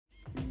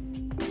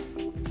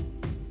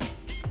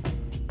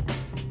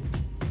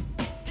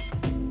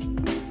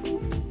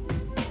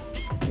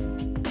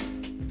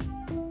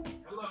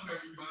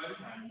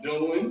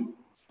doing?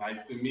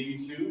 Nice to meet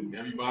you,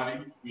 everybody.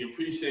 We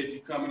appreciate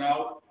you coming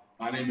out.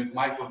 My name is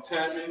Michael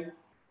Tatmon.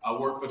 I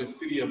work for the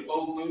city of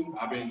Oakland.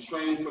 I've been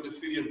training for the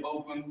city of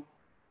Oakland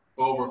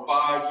for over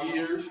 5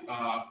 years.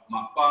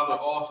 My father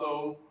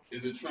also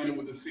is a trainer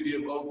with the city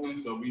of Oakland,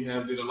 so we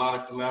have did a lot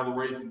of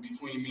collaborations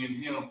between me and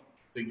him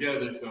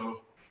together.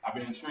 So I've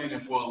been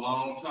training for a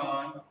long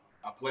time.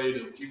 I played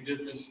a few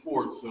different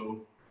sports,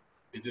 so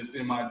it's just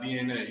in my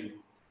DNA.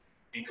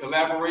 In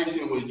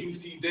collaboration with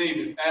UC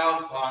Davis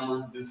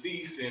Alzheimer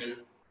Disease Center,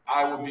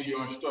 I will be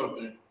your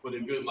instructor for the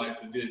Good Life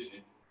Edition.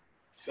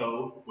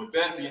 So with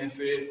that being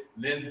said,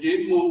 let's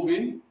get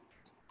moving.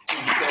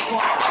 Is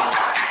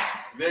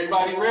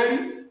everybody ready?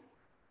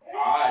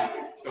 All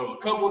right, so a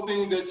couple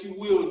things that you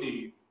will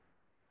need.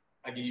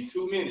 I give you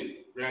 2 minutes.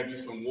 Grab you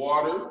some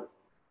water,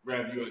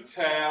 grab you a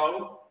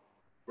towel,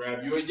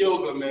 grab you a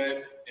yoga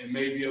mat, and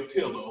maybe a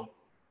pillow.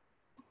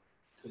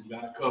 So you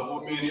got a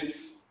couple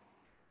minutes.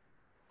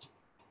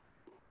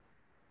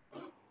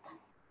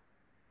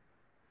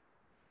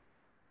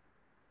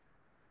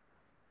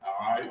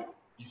 All right,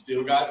 you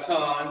still got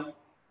time.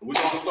 We're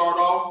gonna start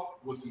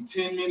off with some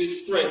 10-minute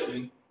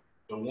stretching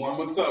to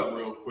warm us up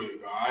real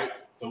quick, all right?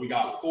 So we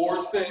got 4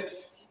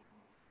 sets.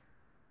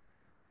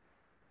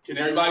 Can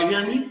everybody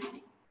hear me?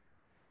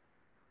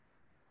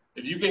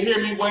 If you can hear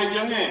me, wave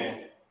your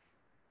hand.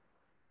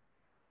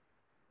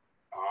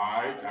 All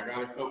right, I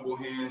got a couple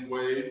hands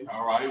waved.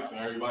 All right, so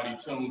everybody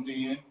tuned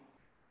in.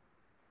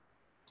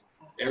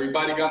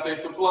 Everybody got their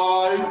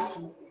supplies?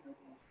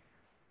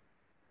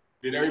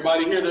 Did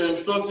everybody hear the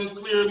instructions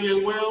clearly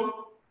as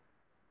well?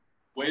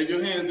 Wave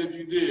your hands if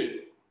you did.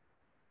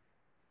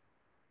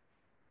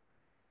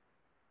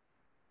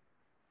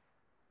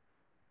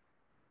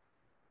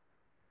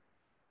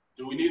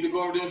 Do we need to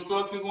go over the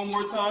instructions one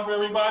more time for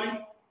everybody?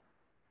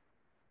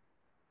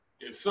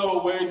 If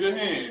so, wave your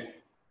hand.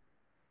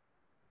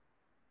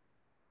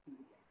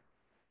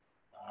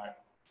 All right,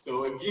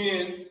 so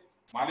again,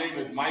 my name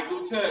is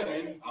Michael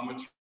Tatmon. I'm a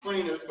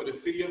trainer for the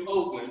city of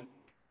Oakland.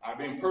 I've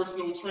been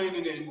personal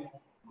training and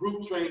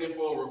group training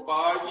for over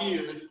 5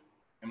 years,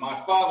 and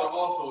my father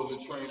also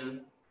is a trainer,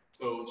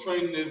 so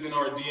training is in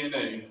our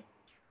DNA.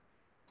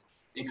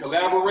 In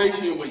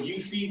collaboration with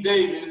UC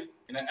Davis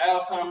and the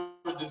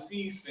Alzheimer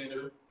Disease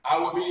Center, I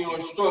will be your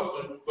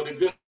instructor for the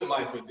Good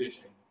Life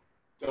Edition.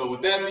 So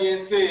with that being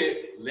said,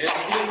 let's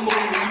get moving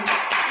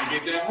and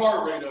get that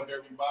heart rate up,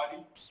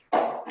 everybody.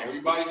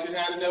 Everybody should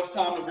have enough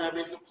time to grab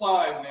their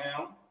supplies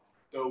now.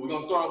 So we're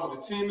gonna start off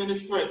with the 10-minute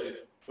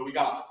stretches. So we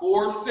got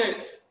 4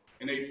 sets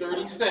in a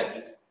 30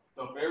 seconds.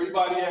 So for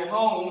everybody at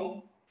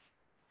home,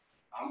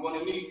 I'm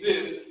gonna need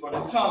this for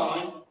the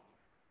time.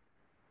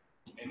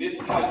 And this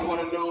is how you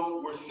wanna know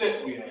where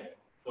set we at.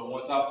 So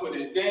once I put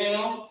it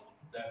down,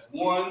 that's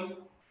 1,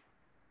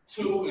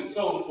 2, and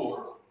so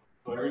forth.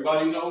 So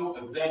everybody know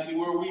exactly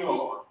where we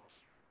are.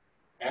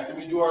 After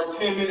we do our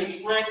 10-minute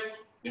stretch,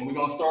 then we're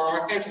gonna start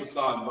our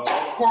exercises,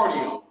 our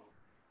cardio.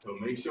 So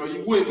make sure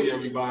you're with me,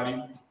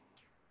 everybody.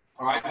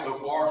 All right, so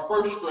for our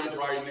first stretch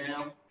right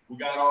now, we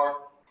got our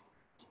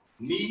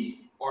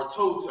knee or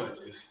toe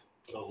touches.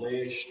 So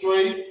legs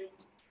straight,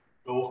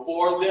 go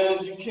far down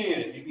as you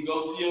can. You can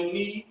go to your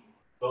knee,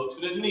 go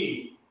to the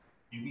knee.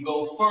 You can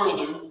go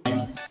further,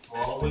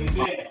 all the way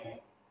down.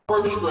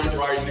 First stretch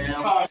right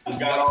now, we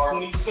got our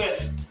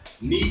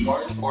knee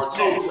or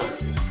toe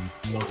touches.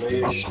 So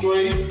legs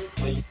straight,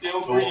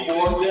 go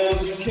far down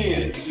as you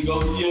can. You can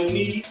go to your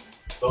knee,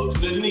 go to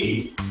the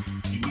knee.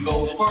 You can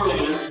go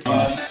further,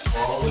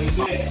 all the way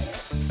down.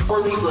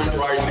 First stretch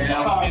right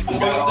now, we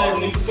got our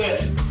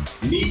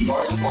knee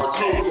or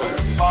toe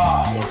touches.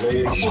 5, so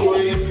legs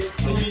straight,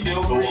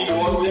 go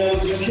far down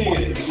as you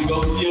can. You can go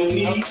to your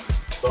knee,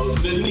 go to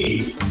the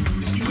knee.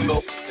 You can go,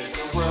 take a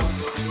breath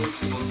real quick.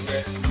 We're gonna do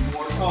that 2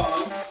 more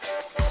times.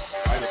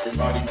 All right,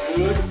 everybody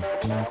good?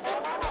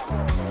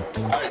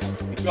 All right,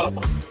 here we go.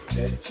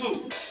 At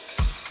 2,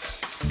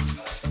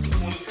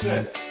 20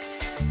 seconds.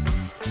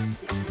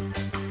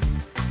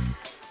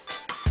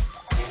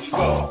 Here we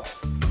go.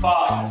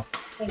 5,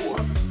 4,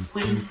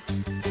 3,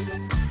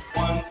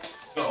 1,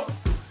 go.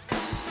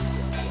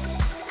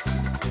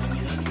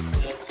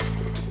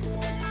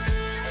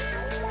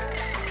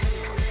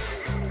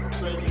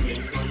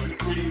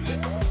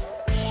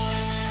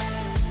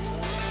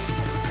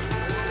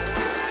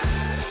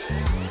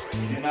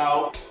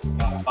 Out,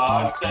 got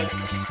 5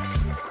 seconds.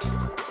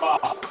 5,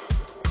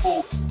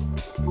 4,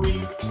 3, 2,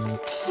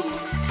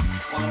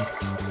 1.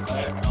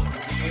 Last number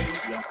again. You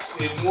got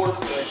 10 more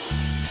seconds.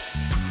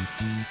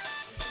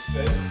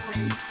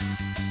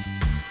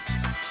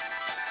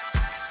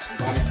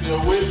 Everybody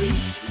still with me?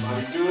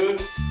 Everybody good?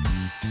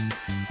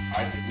 All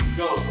right, here we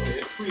go.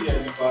 Set free,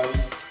 everybody.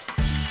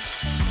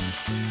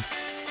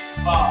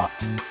 5,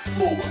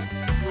 4,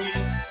 3,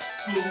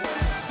 2,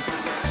 1.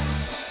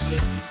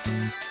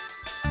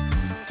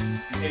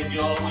 Take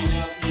you all the way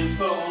down to your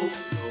toes.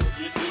 Go to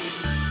your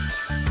knees.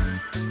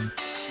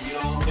 Get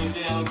all the way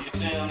down. Get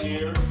down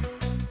here.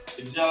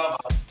 Good job.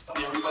 I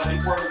see everybody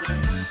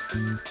working.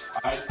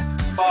 All right.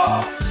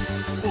 5,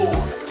 4,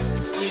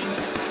 3, 2,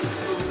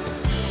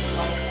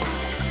 1.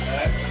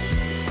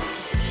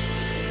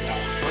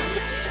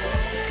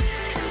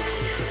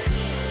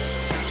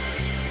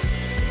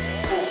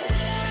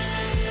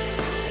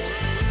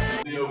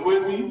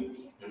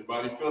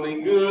 Everybody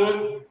feeling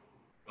good?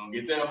 Gonna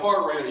get that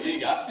heart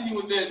rate. Yeah, I see you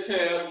with that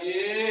tab.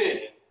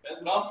 Yeah,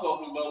 that's what I'm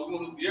talking about. We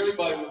want to see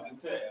everybody with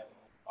the tab.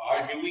 All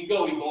right, here we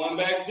go. We're going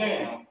back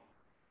down.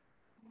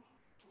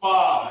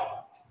 5,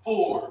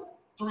 4,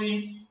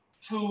 3,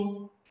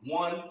 2,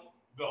 1,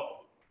 go.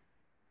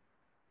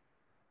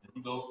 There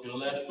you go. Feel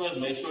that stress.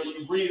 Make sure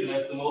you breathe.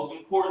 That's the most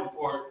important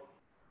part.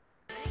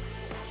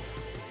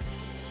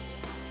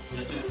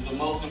 This is the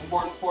most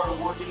important part of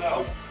working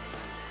out.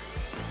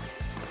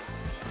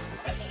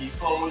 Right, keep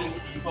holding,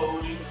 keep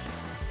holding.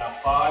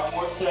 Got 5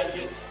 more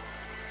seconds.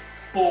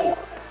 4,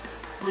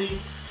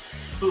 3,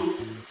 2,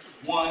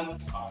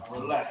 1.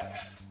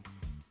 Relax.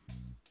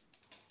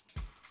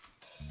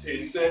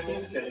 10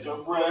 seconds. Catch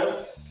your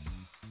breath.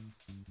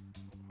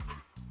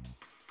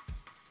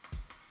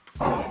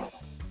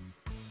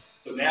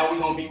 So now we're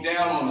gonna be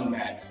down on the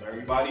mat. So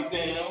everybody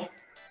down.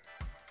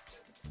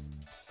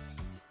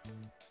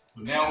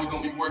 So now we're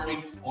gonna be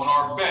working on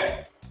our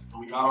back. So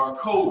we got our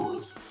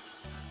cobras.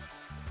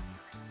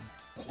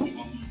 So we're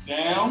gonna be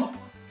down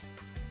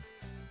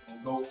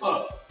and go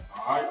up.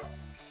 All right.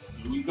 So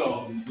here we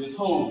go. We just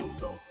hold it.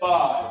 So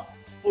 5,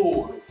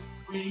 4,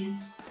 3,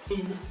 2,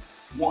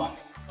 1.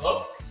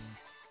 Up.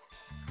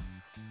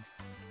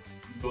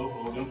 Go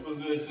hold in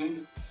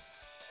position.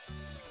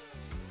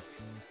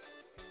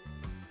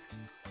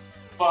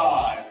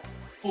 5,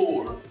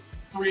 4,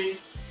 3,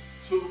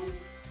 2,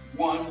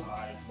 1. All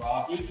right,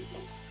 drop it.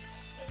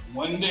 That's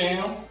 1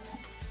 down.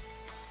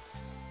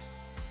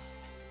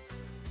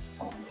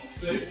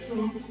 Set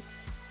 2.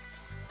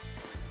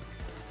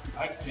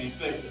 All right, 10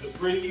 seconds to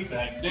breathe.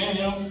 Back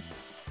down.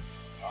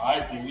 All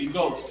right, here we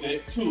go.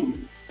 Set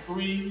 2,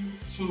 3,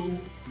 2,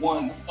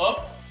 1.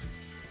 Up.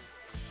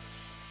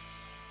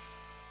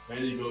 There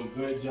you go.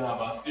 Good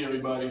job. I see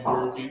everybody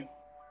working.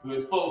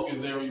 Good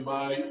focus,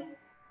 everybody.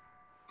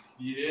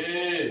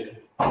 Yeah.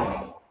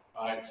 All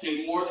right,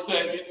 10 more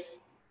seconds.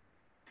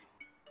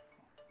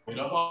 Way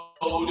to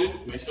hold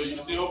it. Make sure you're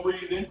still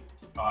breathing.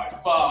 All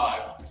right,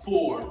 5,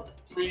 4,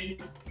 3,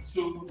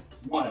 2,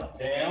 1.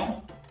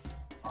 Down.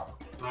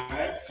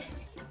 Relax.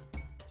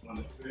 On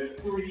the set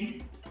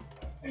 3.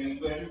 10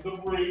 seconds to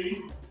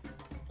breathe.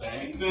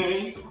 Same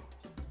thing.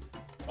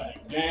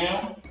 Back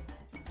down.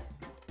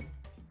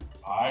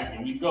 All right,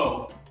 here we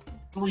go.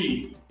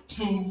 3,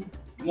 2,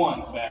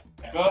 1. Back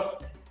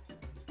up.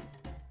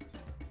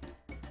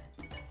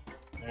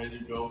 There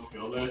you go.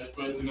 Feel that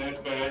stretch in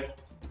that back.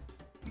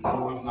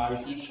 Moving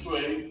nice and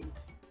straight.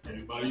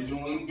 Everybody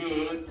doing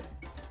good.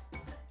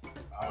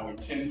 All right, we're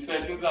 10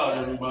 seconds out,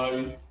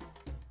 everybody.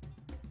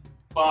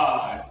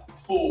 5,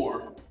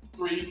 4,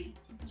 3,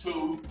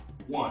 2,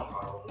 1. All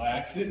right,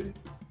 relax it.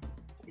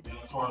 We're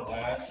down to our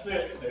last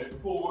set, set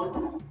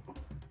 4.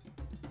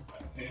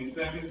 10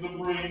 seconds to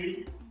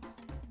breathe.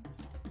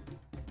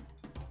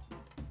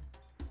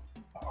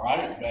 All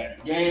right,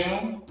 back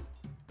down.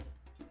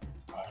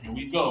 All right, here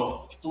we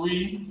go.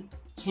 3,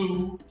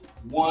 2,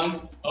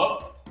 1,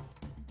 up.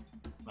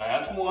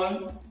 Last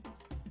one.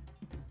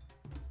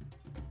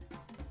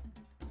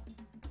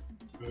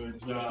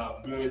 Good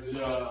job, good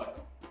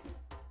job.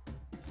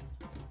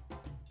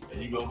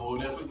 There you go,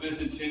 hold that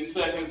position. 10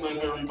 seconds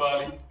left,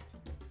 everybody.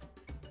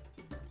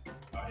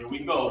 All right, here we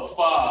go.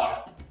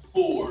 5,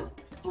 4,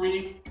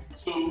 3,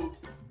 2,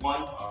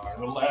 1. All right,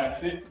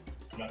 relax it.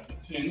 You got to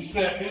 10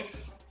 seconds.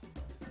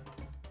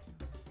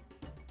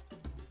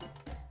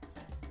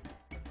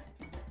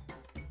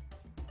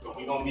 So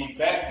we're gonna be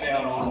back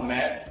down on the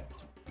mat.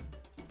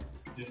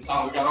 This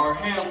time we got our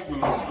hamstring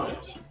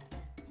stretch.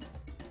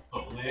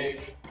 So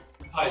legs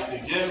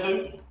tight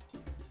together.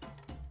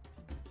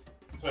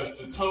 Touch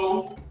the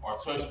toe or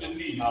touch the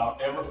knee,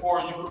 however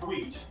far you can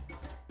reach.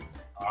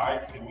 All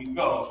right, here we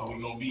go. So we're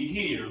gonna be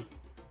here.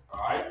 All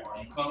right, or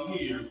you come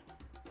here.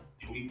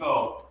 Here we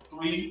go.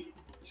 3,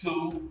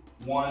 2,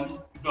 1,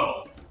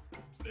 go.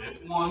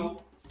 Set 1.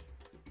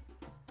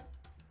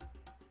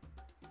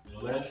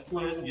 Feel that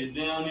stretch. Get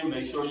down there.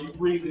 Make sure you're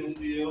breathing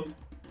still.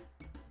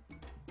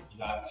 You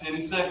got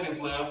 10 seconds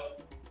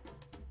left.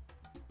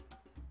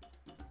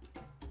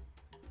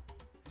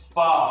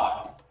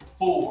 5,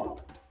 4,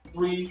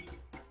 3,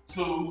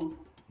 2,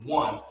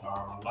 1. All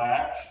right,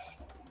 relax.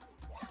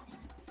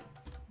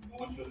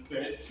 Going to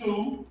set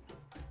 2.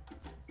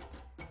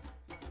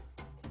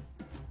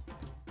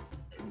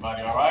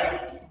 Everybody all right?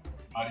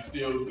 Everybody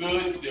still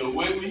good? Still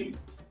with me?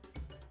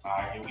 All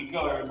right, here we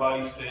go,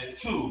 everybody. Set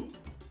 2.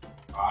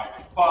 All right,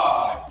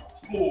 5,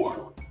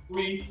 4,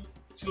 3,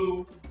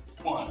 2,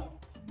 1.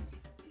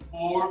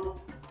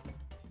 4.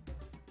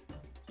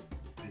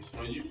 Make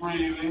sure you're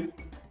breathing.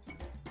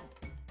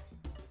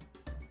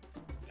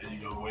 There you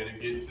go, way to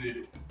get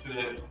to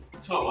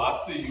that toe.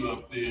 I see you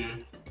up there.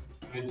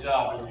 Good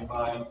job,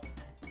 everybody. All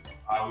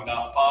right, we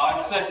got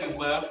 5 seconds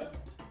left.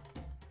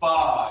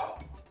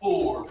 5,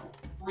 4,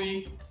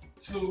 3,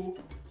 2,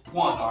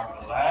 1. All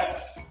right,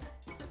 relax.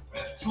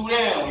 That's 2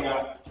 down. We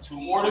got 2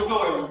 more to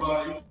go,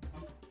 everybody.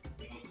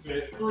 We're gonna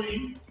set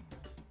 3.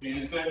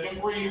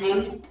 10-second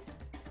breather.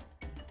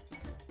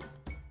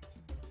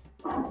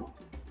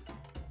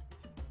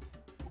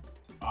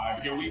 All right,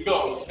 right, here we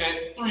go.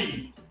 Set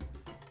 3,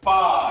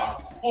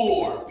 5,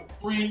 4,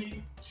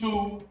 3,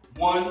 2,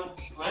 1.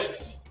 Stretch.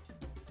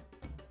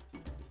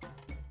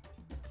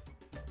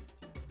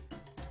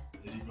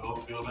 There you go.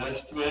 Feel that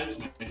stretch.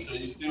 Make sure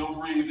you're still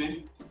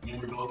breathing.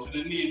 Remember, go to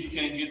the knee if you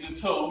can't get the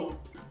toe.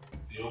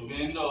 Still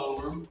bend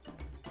over.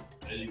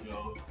 There you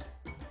go.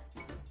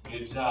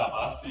 Good job.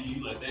 I see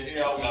you. Let that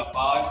air out. We got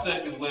 5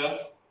 seconds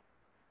left.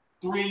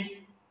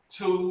 3,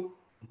 2,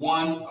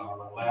 1.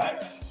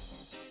 Relax.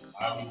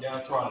 All right, we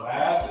down to our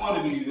last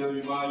one of these,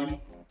 everybody.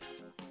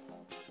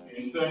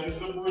 10 seconds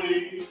to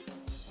breathe.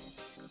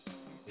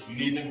 If you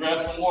need to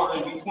grab some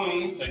water in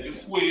between, take a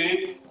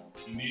swig.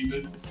 You need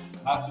to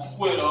knock the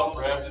sweat off,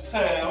 grab the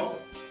towel.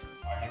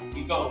 All right, here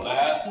we go.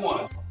 Last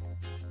one.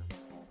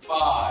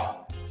 5,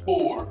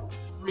 4,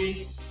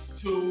 3,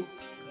 2,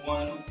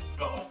 1,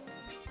 go.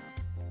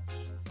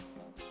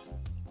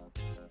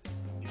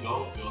 Here you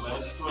go. Feel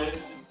that stretch.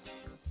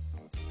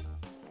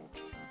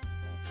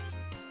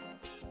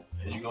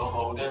 There you go,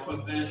 hold that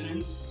position.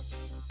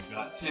 You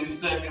got 10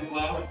 seconds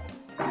left.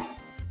 All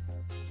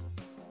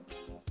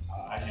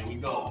right, here we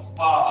go.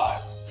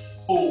 5,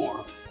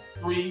 4,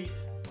 3,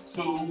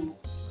 2,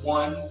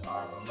 1. All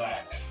right,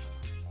 relax.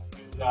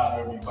 Good job,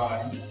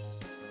 everybody.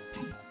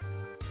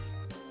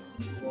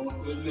 Going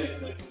to the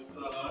next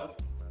exercise.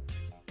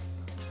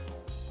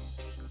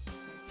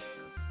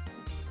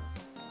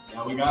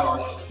 Now we got our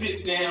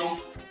sit down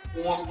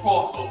form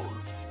crossover.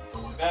 So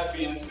with that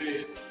being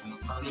said, I'm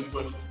gonna turn this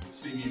way so you can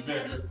see me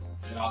better.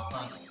 Then I'll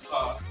turn to the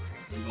side.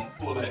 We're gonna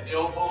pull that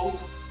elbow.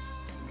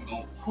 We're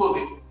gonna pull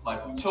it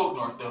like we choked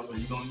ourselves. So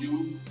you're gonna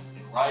use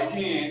your right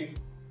hand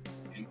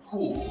and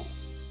pull.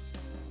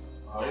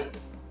 All right.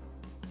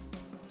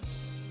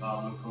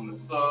 Now look from the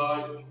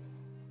side.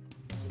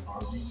 Our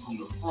view from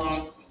the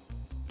front.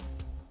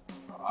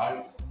 All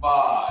right.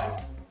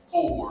 5,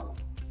 4,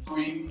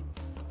 3,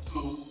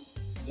 2,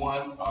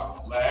 1. All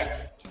right,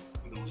 relax.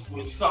 We're gonna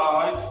switch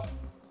sides.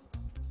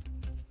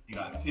 You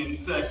got 10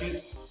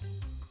 seconds.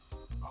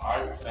 All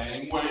right,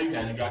 same way.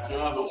 Now you got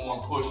your other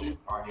arm pushing.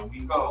 All right, here we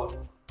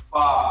go.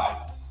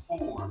 5,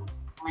 4,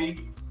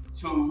 3,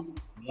 2,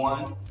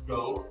 1,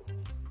 go.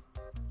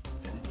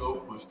 There you go.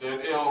 Push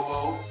that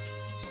elbow.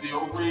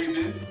 Still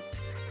breathing.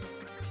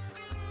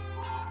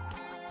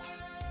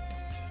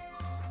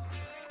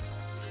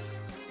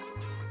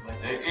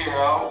 Let that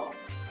air out.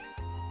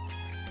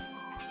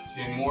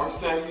 10 more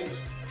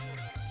seconds.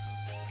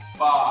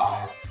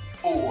 5,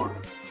 4,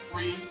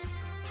 3,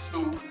 2,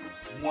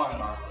 1. All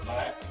right,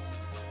 relax.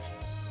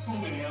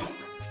 Cool down.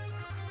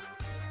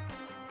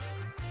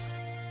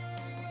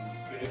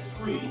 Set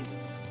 3.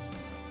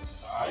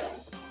 All right.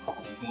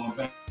 We're going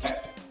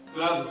back to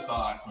the other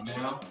side. So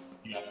now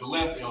you got the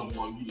left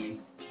elbow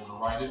again. So the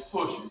right is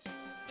pushing.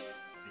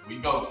 Here we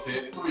go.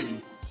 Set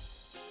 3.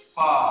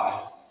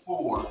 5,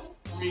 4,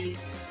 3,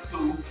 2,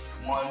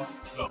 1.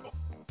 Go.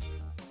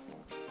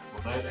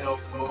 Pull that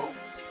elbow.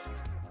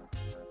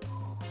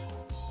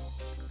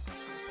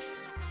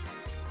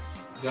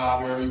 Good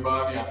job,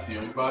 everybody. I see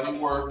everybody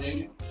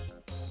working.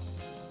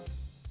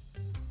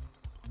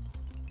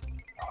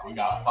 All right, we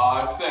got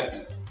 5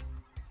 seconds.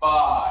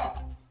 5,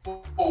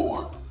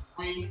 4,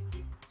 3,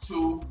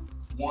 2,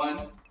 1.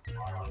 All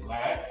right,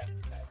 relax.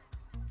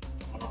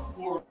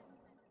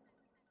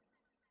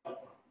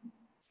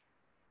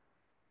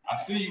 I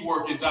see you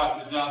working,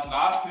 Dr. Johnson.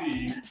 I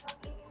see you.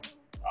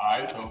 All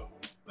right, so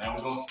now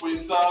we're gonna switch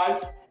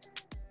sides.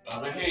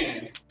 Other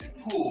hand and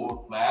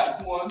pull.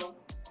 Last one.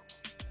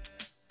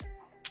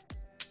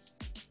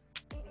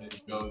 There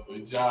you go.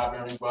 Good job,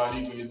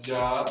 everybody. Good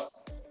job.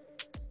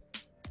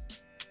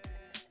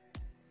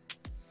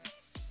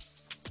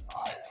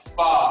 All right.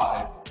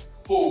 5,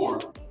 4,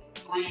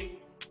 3,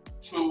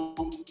 2,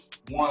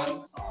 1.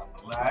 All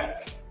right,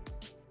 relax.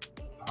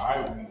 All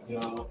right, we're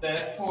done with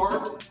that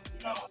part.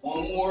 We got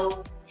one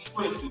more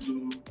stretch to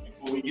do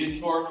before we get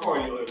into our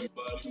cardio,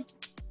 everybody.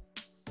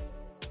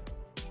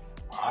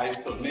 All right,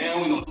 so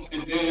now we're gonna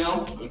sit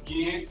down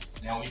again.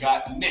 Now we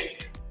got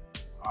neck.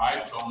 All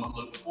right, so I'm gonna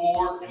look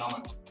forward and I'm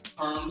gonna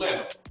turn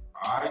left.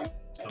 All right,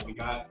 so we're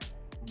gonna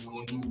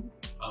do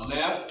a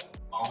left,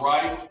 a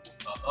right,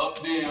 a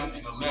up down,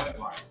 and a left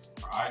right.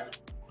 All right,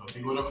 so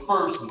here the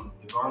first one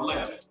is our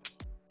left.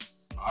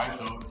 All right,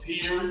 so it's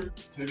here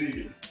to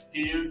there,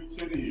 here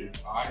to there.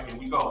 All right, here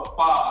we go.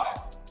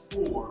 5,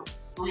 4,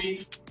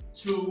 3,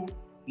 2,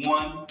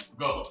 1,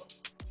 go.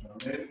 Turn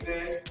that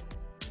neck,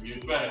 bring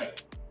it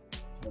back.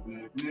 Turn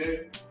that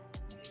neck,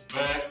 bring it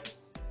back.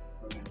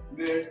 Turn that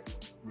neck,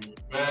 bring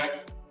it back.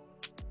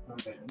 Turn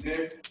that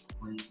neck,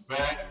 bring it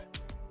back.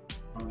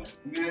 Turn that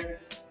neck,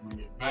 bring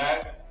it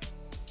back.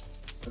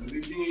 Turn it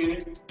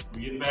again,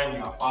 bring it back. We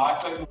got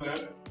 5 seconds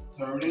left.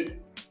 Turn it,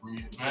 bring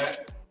it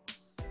back.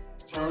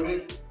 Turn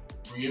it,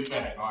 bring it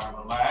back. All right,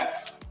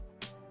 relax.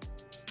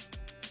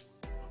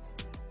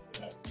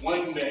 That's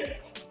one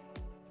back.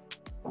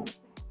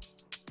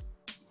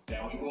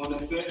 Now we're going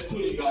to set 2.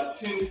 You got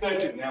 10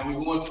 seconds. Now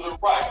we're going to the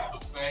right. So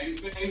same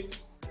thing.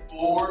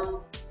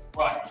 Forward,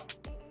 right.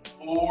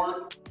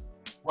 Forward,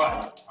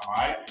 right. All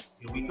right.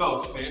 Here we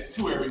go. Set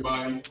 2,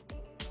 everybody.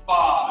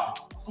 5,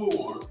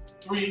 4,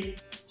 3,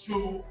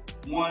 2,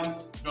 1,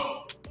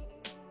 go.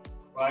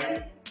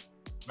 Right,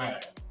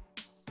 back,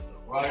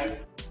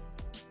 right,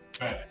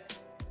 back,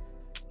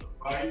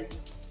 right,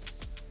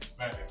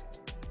 back,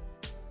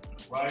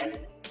 right,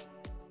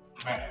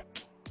 back,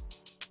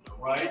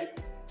 right,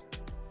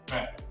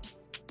 back,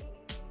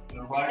 to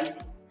the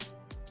right,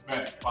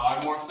 back.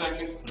 5 more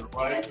seconds, to the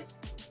right,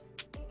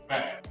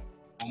 back.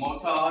 One more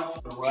time,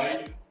 to the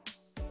right,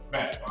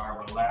 back. All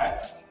right,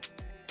 relax.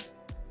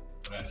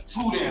 So that's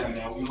 2 down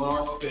now. We on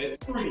our set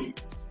 3.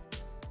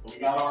 So we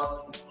got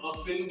our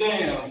ups and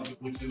downs,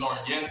 which is our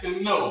yes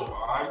and no,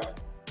 all right?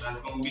 That's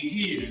gonna be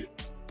here.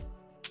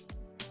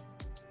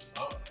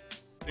 Up,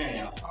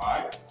 down, all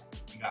right?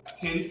 We got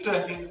 10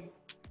 seconds.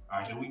 All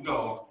right, here we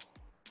go.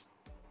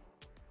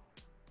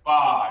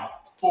 5,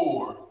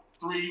 4,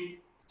 3,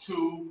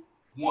 2,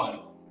 1.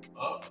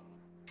 Up,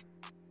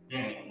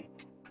 down,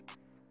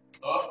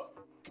 up,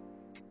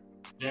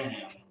 down,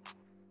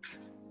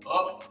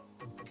 up,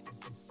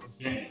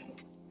 down,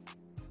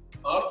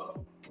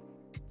 up,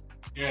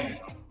 down,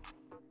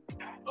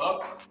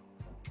 up,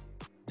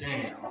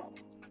 down,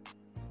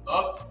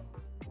 up,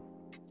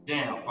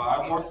 down.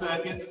 5 more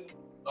seconds.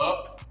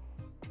 Up,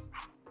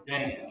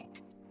 down,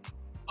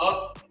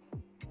 up,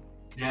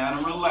 down,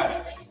 and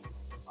relax.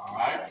 All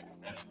right,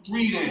 that's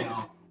 3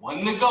 down.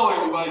 1 to go,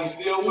 everybody. You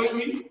still with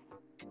me?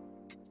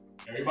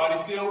 Everybody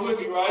still with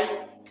me,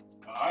 right?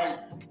 All right,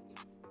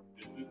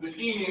 this is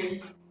the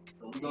end.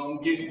 So we're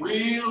gonna get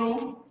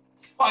real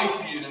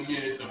spicy in a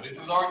minute. So this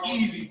is our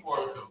easy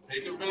part. So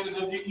take advantage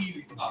of your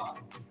easy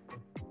time.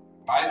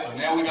 All right, so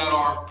now we got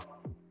our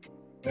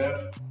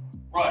left,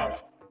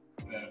 right,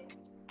 left,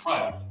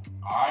 right.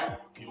 All right,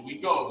 here we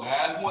go.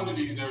 Last one of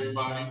these,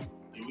 everybody.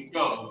 Here we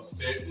go.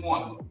 Set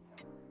 1.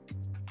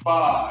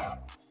 5,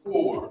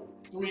 4,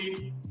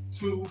 3,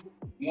 2,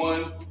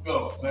 1,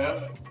 go.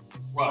 Left,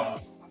 right,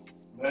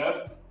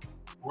 left,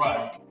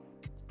 right,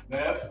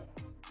 left,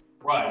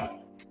 right,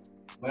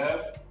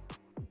 left,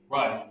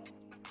 right,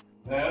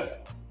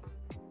 left,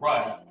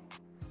 right,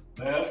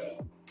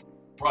 left,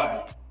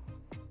 right,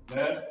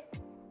 left,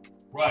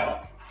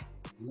 right,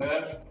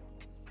 left,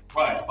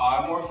 right.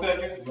 5 more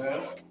seconds.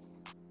 Left,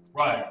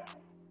 right,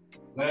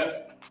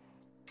 left,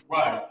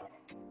 right,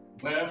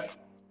 left,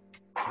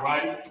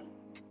 right,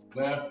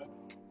 left,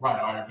 right.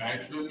 All right, back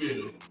to the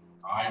middle.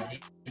 All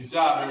right, good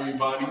job,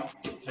 everybody.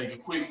 Take a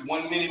quick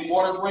 1-minute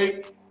water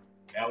break.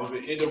 That was the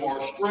end of our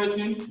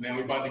stretching. Now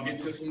we're about to get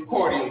to some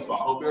cardio. So I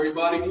hope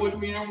everybody with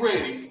me and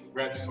ready.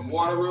 Grab you some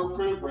water real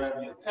quick,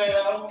 grab your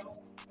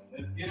towel,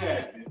 and let's get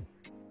active.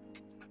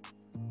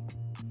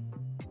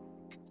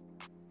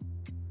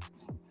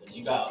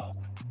 You got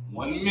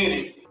 1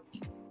 minute.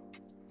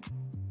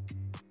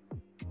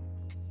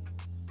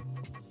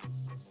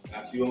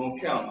 Got you on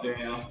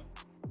countdown.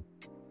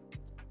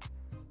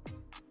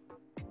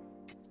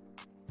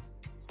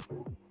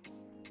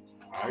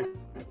 All right,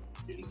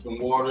 getting some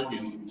water,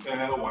 getting some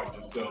towel, wipe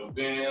yourself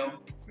down.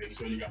 Make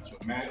sure you got your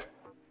mat.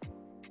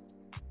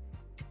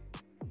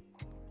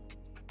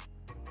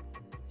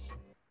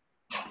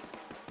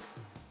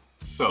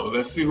 So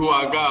let's see who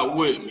I got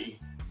with me.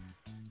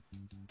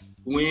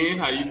 Gwen,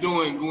 how you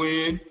doing,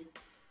 Gwen?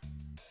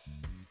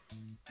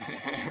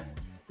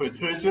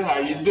 Patricia, how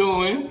you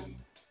doing?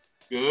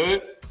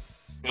 Good.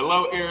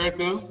 Hello,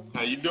 Erica.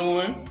 How you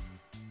doing?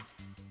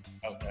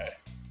 Okay.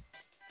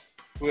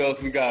 Who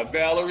else we got?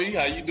 Valerie.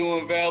 How you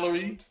doing,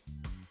 Valerie?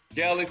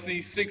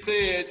 Galaxy 6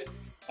 Edge.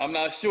 I'm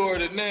not sure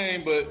of the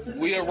name, but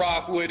we'll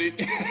rock with it.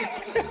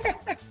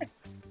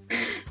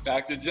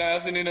 Dr.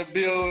 Johnson in the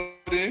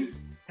building.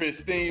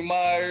 Christine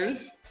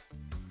Myers.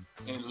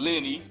 And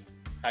Lenny.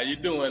 How you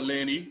doing,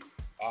 Lenny?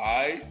 All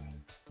right.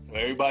 So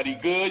everybody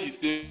good? You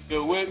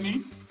still with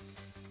me?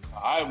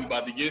 All right, we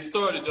about to get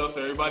started, y'all.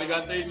 So everybody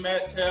got their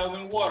mat, towels,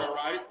 and water,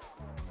 right?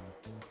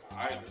 All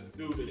right, let's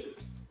do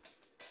this.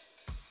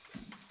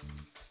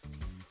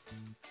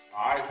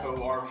 All right,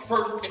 so our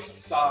first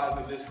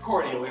exercise is this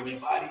cardio,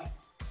 everybody.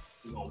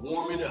 We're gonna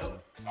warm it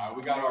up. All right,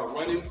 we got our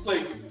running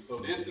places. So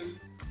this is,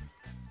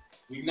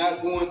 we're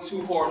not going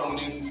too hard on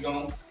this. We're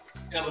gonna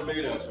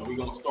elevate up. So we're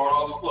gonna start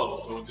off slow.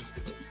 So just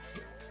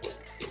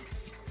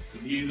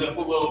knees up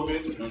a little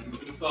bit, turn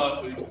to the side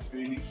so you can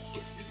see.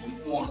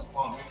 Get them arms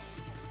pumping.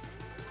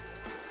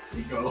 Here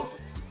we go.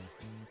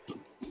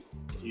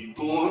 Keep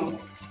going.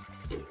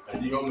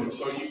 And you're gonna make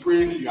sure you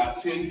breathe. You got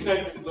 10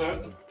 seconds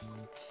left.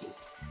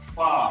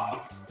 5,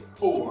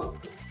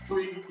 4,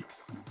 3,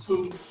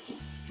 2,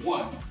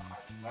 1.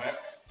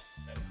 Relax.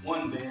 That's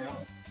 1 down.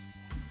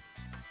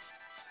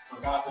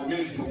 Forgot to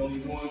mention we're only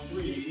going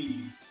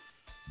 3.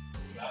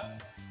 We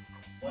got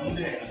 1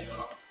 down,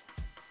 y'all.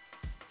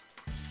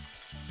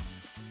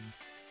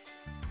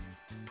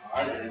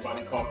 All right,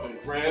 everybody caught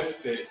their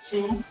breath. Set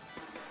 2. Right,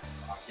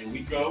 here we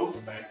go.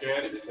 Back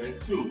at it.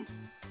 Set 2.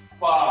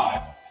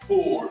 5,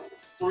 4,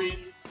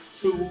 3,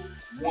 2,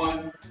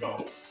 1,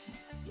 go.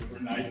 Super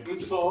nice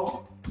and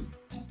soft.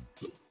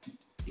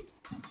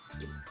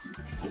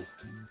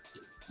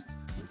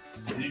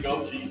 There you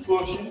go. Keep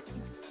pushing.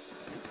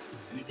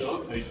 There you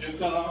go. Take your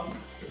time.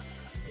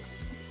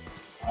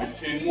 All right,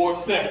 10 more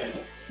seconds.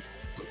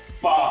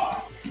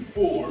 5,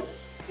 4,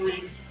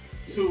 3,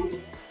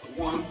 2,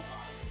 1.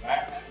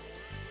 Relax.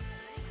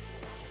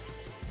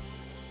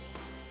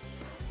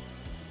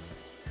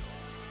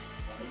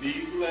 One of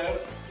these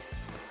left.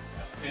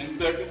 Got 10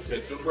 seconds.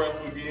 Catch your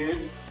breath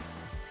again.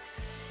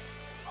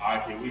 All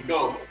right, here we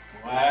go.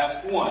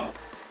 Last one. All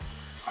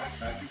right,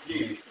 back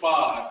again.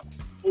 5,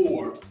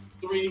 4,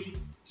 3,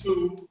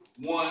 2,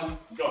 1,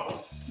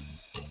 go.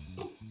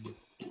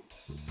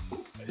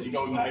 There you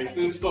go, nice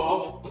and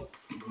soft.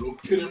 A little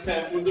pitter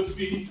pat with the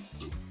feet.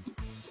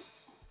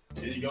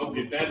 There you go,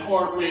 get that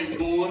heart rate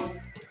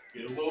going.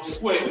 Get a little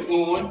sweat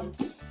going.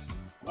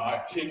 All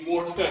right, 10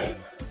 more seconds.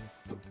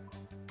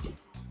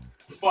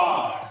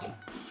 5,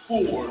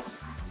 4,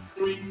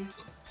 3,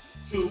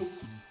 2,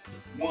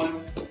 1. All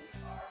right,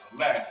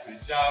 relax.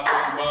 Good job,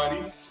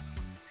 everybody.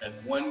 That's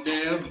one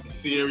down. You can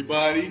see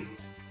everybody.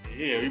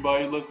 Yeah,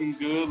 everybody looking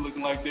good,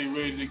 looking like they're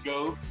ready to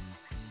go.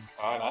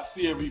 All right, I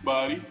see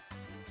everybody.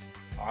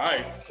 All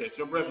right, catch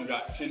your breath. We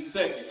got 10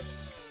 seconds.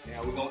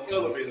 Now we're gonna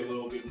elevate a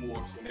little bit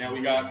more. So now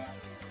we got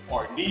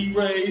our knee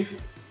raise,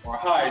 our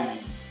high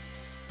knees.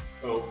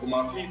 So for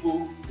my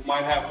people who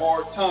might have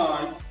hard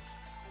time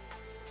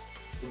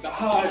with the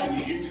high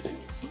knees,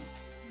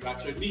 you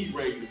got your knee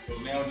raised. So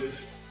now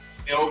just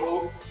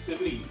elbow to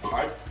knee, all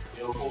right?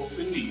 Elbow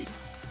to knee.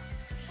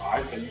 All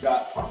right, so you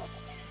got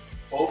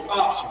both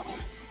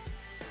options.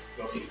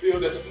 So if you feel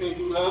that you can't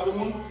do the other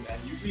one, now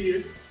you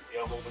here,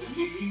 elbow to the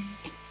knees.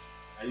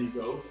 There you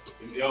go,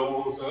 and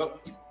elbows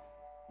up.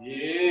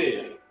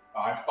 Yeah.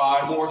 All right,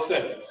 5 more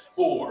seconds.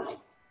 4,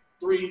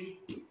 3,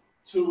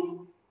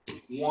 2,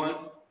 1.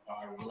 All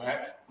right,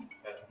 relax.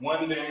 That's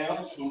 1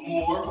 down, 2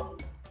 more.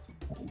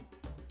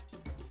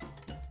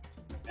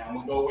 Now I'm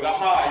gonna go with a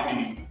high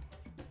knee.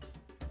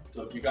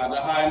 So if you got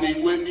the high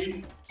knee with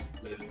me,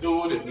 let's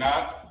do it. If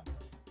not,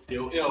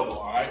 still elbow,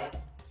 all right?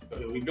 So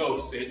here we go,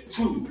 set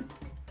 2.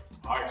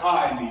 All right,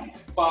 high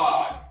knees.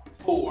 5,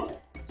 4,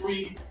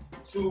 3,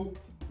 2,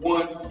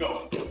 1,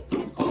 go.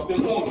 Pump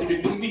them arms,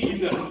 get them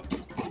knees up.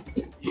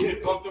 Yeah,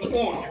 pump them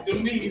arms, get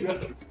them knees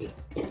up.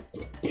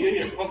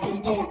 Yeah, pump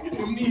them arms, get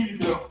them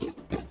knees up.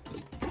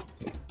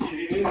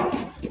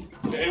 Yeah,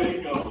 there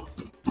we go.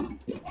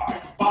 All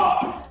right,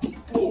 5,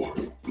 4,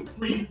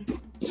 3,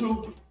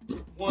 2,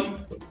 1.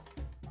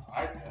 All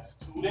right, that's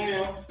 2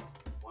 down,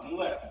 1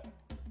 left.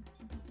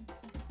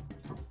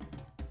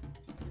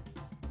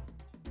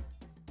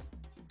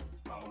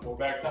 I'm gonna go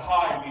back to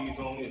high knees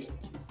on this one.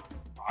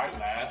 All right,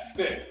 last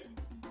set.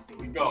 Here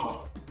we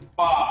go.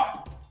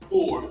 5,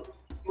 4,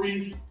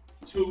 3,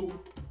 2,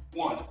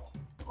 1.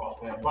 Cross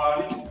that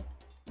body,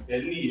 get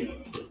that knee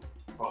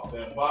up. Cross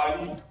that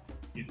body,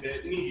 get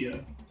that knee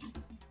up.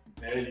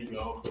 There you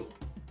go.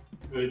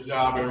 Good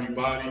job,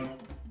 everybody.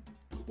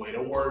 Way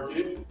to work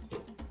it.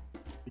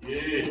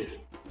 Yeah.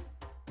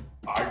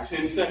 All right,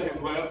 10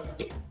 seconds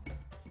left.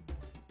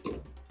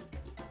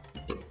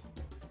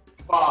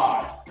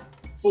 5,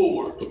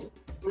 4,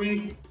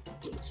 3,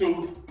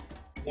 2,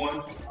 1.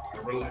 All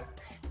right, relax.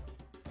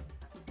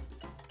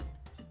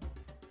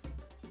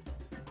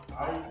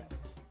 All right.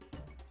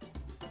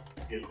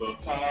 Get a little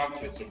time,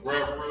 catch your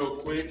breath real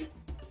quick.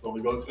 So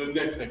we go to the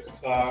next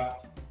exercise.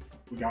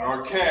 We got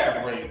our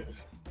calf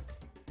raises.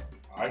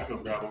 All right, so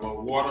grab a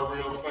little water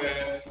real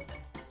fast.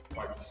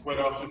 Wipe the sweat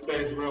off your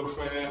face real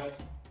fast.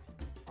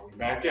 And we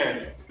back at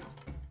it.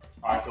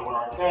 All right, so with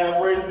our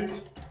calf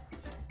raises,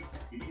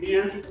 we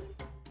here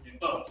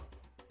and up.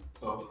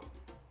 So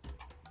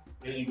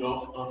there you go,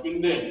 up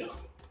and down.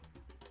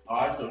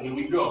 All right, so here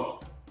we go.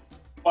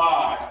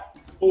 5,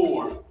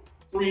 4,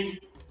 3,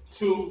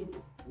 2,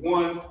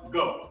 1,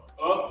 go.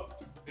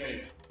 Up,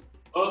 down,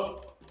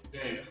 up,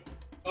 down,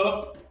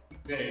 up,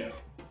 down,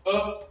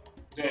 up,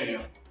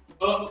 down,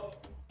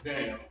 up,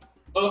 down,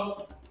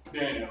 up,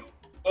 down,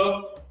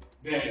 up,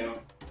 down,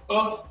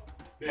 up,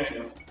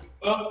 down,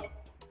 up,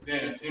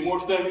 down. 10 more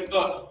seconds.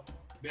 Up,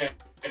 down,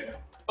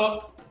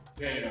 up,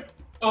 down,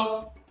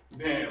 up,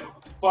 down.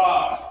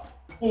 5,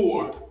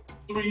 4,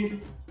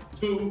 3,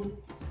 2,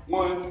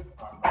 1. All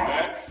right,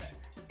 relax.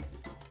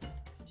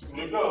 Just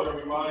gonna go,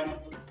 everybody.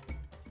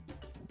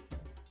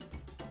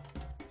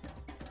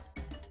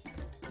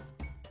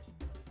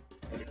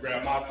 Let me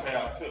grab my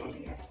towel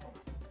too.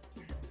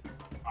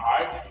 All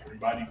right,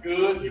 everybody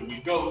good? Here we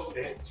go,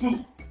 set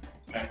 2.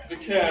 Back to the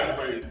calf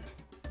raise.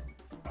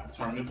 I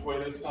turn this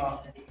way this time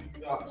so you can see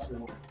the opposite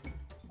way.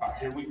 All right,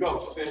 here we go,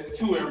 set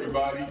 2,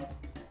 everybody.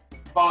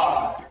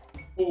 5,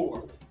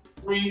 4,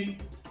 3,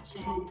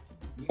 2,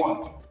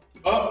 1.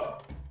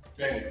 Up,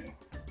 down,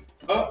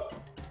 up,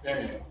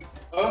 down,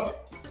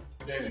 up,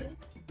 down,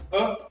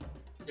 up,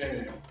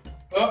 down,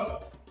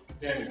 up,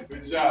 down.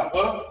 Good job.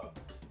 Up,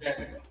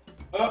 down,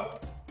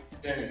 up,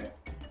 down,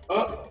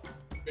 up,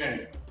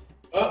 down,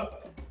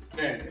 up,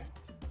 down,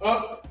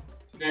 up,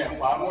 down.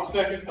 5 more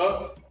seconds.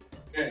 Up,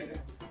 down,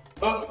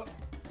 up,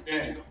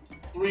 down.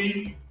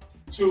 3,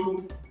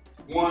 2,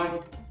 1.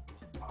 All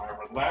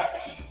right,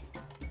 relax.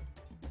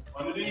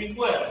 One of these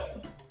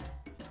left.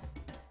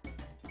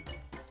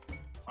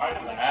 All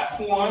right, last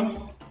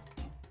one.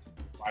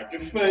 Wipe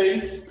your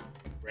face,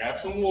 grab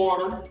some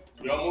water.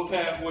 We're almost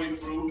halfway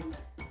through.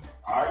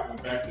 All right, we're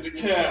back to the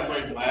calf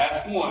raise.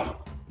 Last one. All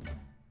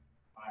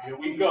right, here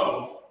we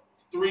go.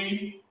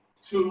 3,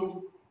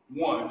 2,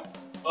 1.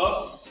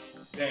 Up,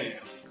 down,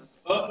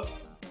 up,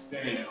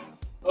 down,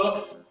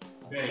 up,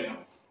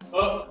 down,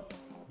 up,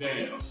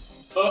 down,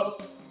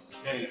 up,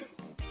 down,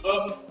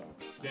 up,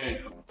 down, up,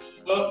 down,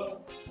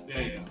 up,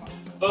 down,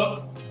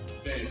 up,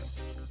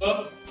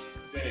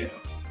 down,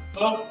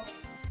 up,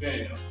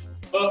 down,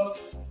 up,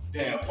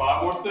 down.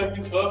 5 more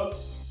seconds. Up,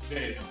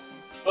 down,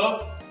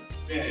 up,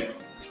 down.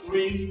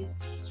 3,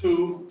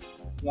 2,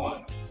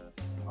 1.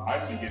 All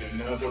right, so get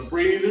another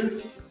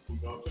breather. We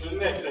go to the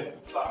next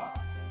exercise.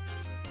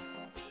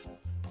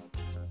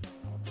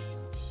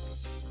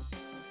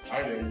 All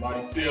right,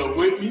 everybody still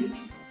with me?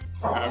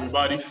 How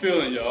everybody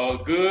feeling? Y'all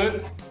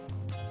good?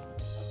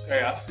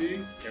 Okay, I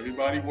see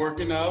everybody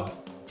working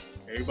out.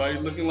 Everybody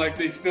looking like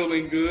they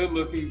feeling good,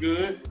 looking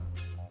good.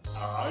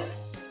 All right.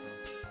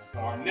 So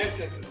our next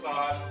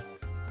exercise,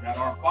 we got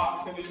our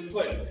boxing in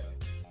place.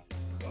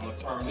 So I'm gonna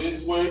turn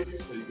this way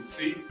so you can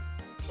see.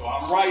 So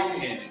I'm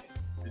right-handed.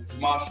 This is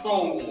my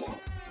strong arm.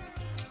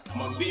 I'm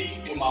gonna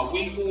lead with my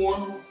weak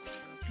arm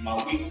and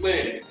my weak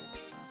leg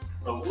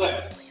to the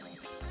left.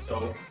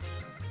 So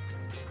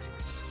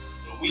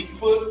the weak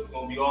foot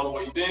gonna be all the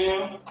way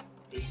down.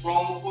 The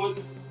strong foot,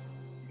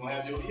 you're gonna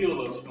have your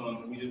heel up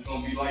son. We just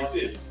gonna be like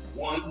this.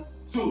 1,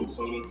 2.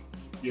 So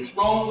your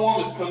strong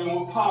arm is coming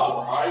with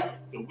power, all right?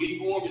 The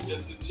weak arm is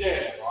just a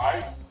jab, all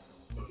right?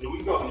 So here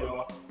we go,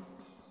 y'all.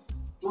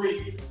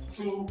 3,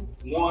 2,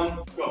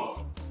 1,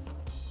 go.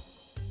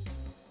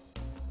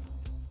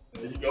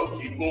 There you go,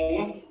 keep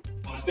going.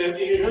 One step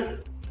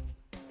here.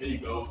 There you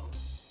go.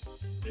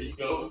 There you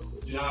go.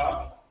 Good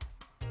job.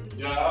 Good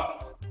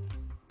job.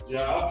 Good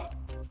job.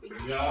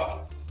 Good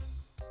job.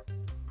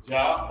 Good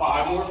job.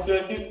 5 more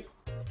seconds.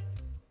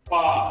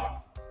 5,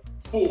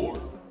 4,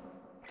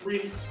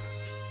 3,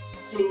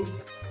 2,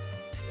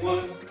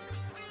 1.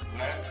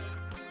 Relax.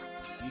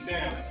 And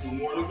down. 2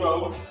 more to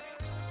go.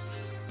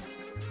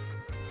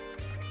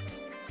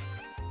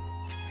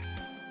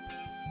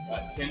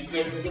 Got 10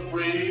 seconds to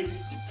breathe.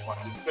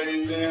 Wipe your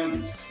face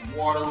down. Get some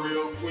water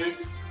real quick.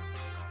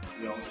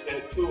 You know,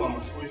 step 2. I'm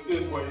gonna switch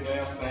this way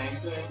now. Same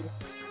thing.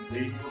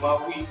 Lead with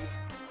my weak.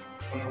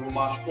 Coming with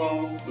my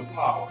strong. The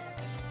power.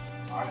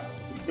 All right.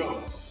 Here we go.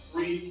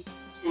 3,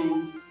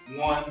 2,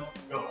 1.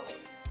 Go.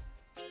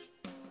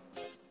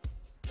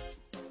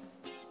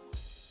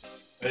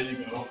 There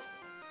you go.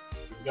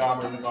 Good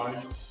job, everybody.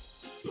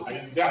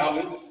 Nice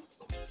balance.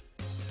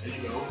 There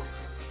you go.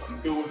 I'm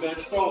good with that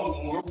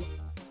strong arm.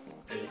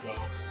 There you go.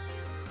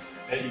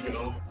 There you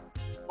go.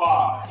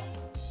 5,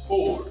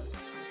 4,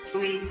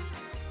 3,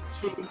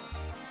 2,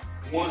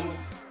 1.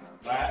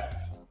 Relax.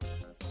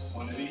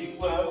 One of these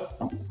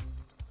left.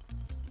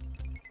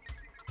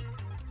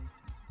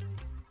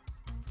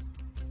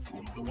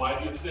 You can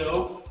wipe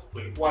yourself.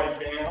 Quick wipe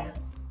down.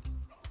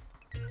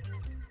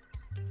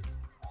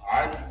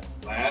 Alright,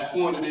 last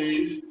one of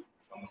these.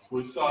 I'm gonna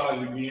switch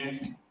sides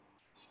again.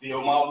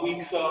 Still my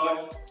weak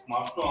side,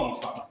 my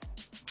strong side.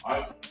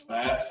 Alright,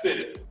 last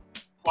set.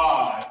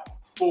 5,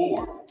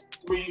 4,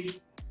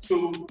 3,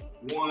 2,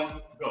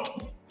 1, go.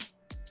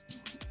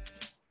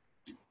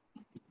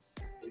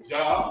 Good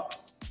job.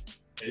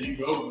 There you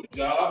go, good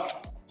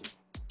job.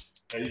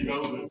 There you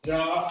go, good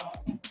job.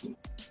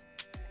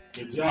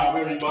 Good job,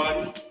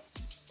 everybody.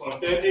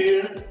 Punch that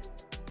here.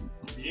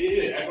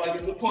 Yeah, act like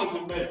it's a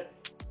punching bag.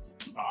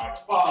 All right,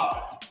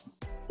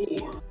 5,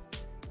 4,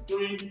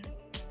 3,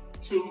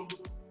 2,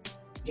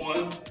 1.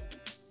 All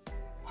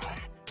right.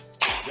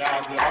 Good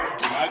job, y'all.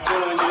 We're not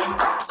done yet.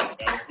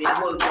 That was good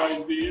work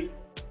right there.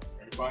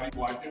 Everybody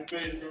wipe your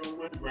face real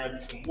quick, grab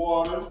you some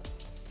water.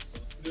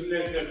 The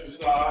next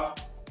exercise.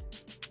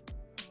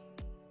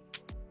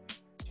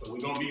 So we're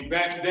gonna be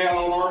back down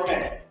on our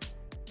mat.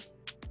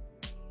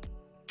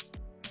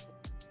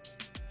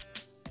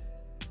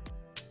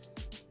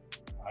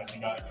 All right,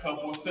 you got a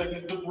couple of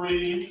seconds to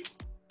breathe.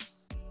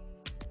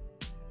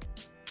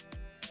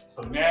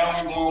 So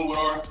now we're going with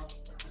our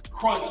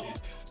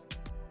crunches.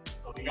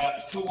 So we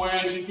got 2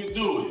 ways you can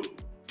do it.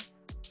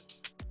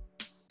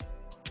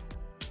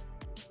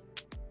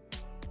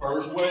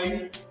 First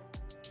way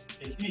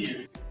is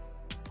here.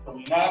 So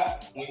when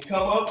you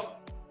come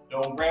up,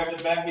 don't grab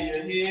the back of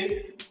your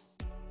head,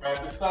 grab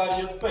the side of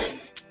your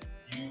face.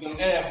 Use them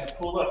abs to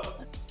pull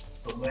up.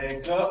 So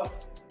legs up,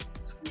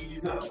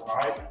 squeeze up, all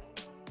right?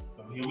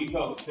 So here we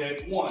go,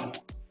 set 1.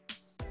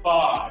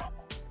 5,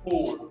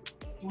 4,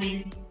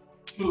 3,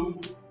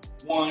 2,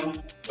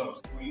 1, go.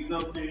 Squeeze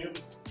up there,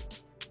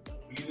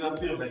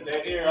 let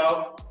that air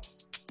out.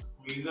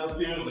 Squeeze up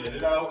there, let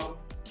it out.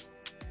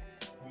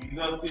 Squeeze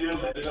up there,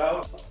 let it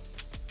out.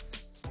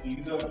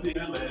 Squeeze up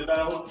there, let it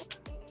out.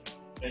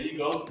 There you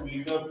go,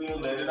 squeeze up there,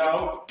 let it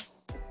out.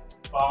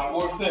 5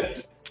 more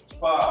seconds.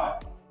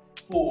 5,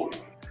 4,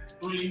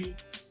 3,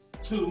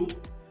 2,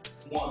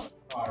 1.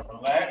 All right,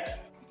 relax.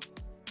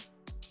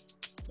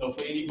 So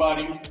for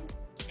anybody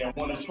that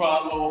want to try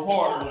a little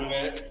harder than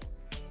that,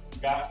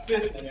 got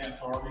fists in there,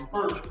 so our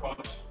reverse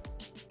crunch.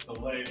 So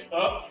legs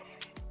up,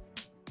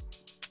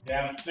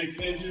 down 6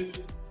 inches,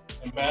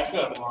 and back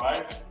up, all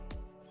right?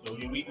 So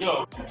here we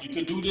go. If you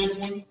could do this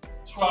one,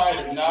 try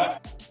it. If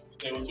not,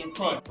 stay with your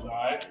crunch, all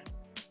right?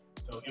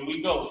 So here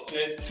we go,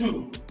 set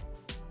 2.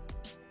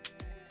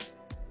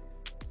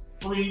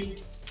 3,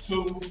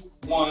 2,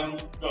 1,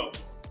 go.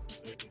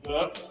 Legs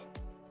up,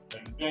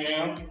 back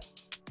down,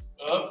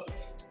 up,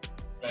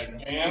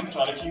 back down.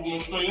 Try to keep them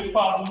as straight as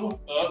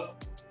possible.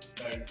 Up,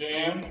 back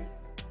down,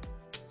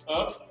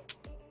 up,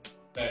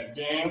 back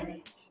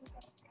down,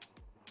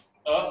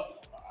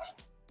 up,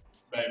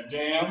 back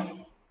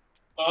down,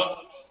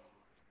 up,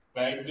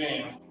 back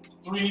down.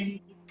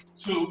 3,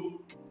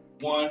 2,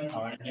 1,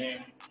 all right,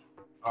 down.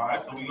 All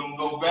right, so we're gonna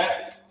go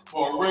back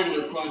for our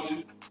regular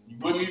crunches. You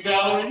with me,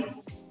 Valerie?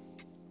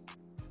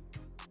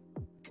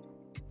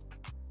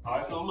 All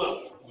right, so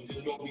look, we're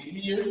just gonna be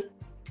here.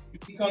 You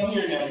can come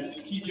here now, you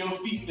just keep your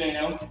feet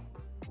down.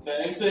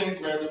 Same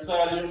thing, grab the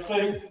side of your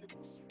face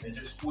and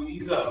just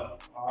squeeze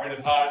up. All right,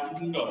 as high as you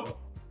can go.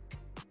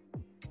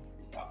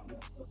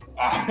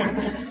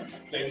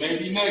 Say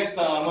maybe next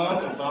time, huh?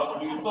 That's all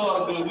we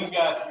saw good, we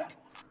got you.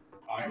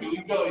 All right, here we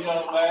go,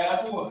 y'all,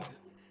 last one.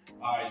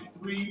 All right,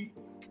 3,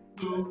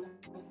 2,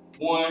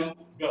 1,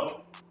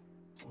 go.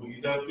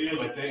 Squeeze up there,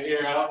 let that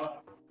air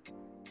out.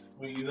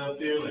 Squeeze up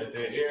there, let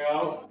that air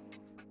out.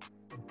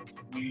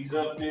 Squeeze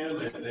up there,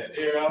 let that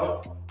air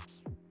out.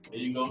 There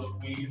you go,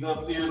 squeeze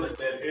up there, let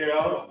that air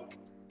out.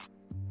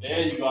 There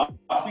you go.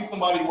 I see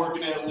somebody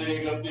working that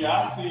leg up there.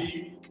 I see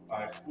you. All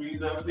right,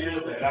 squeeze up there,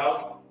 let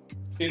out.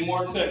 10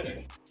 more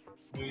seconds.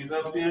 Squeeze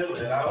up there,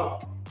 let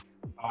out.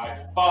 All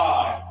right,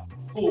 5,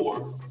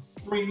 4,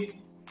 3,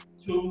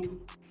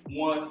 2,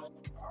 1. All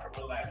right,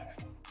 relax.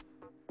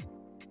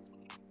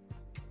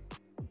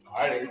 All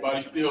right,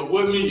 everybody still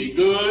with me? You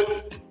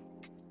good?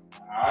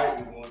 All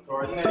right, we're going to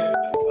our next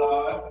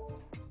exercise.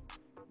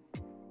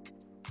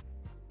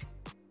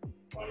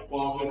 Like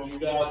pause if you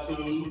got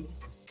to.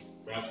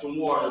 Grab some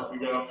water if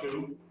you got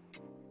to.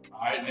 All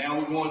right, now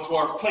we're going to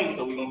our plank,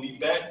 so we're going to be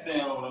back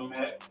down on the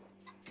mat.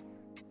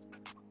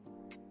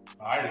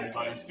 All right,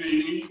 everybody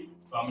see me?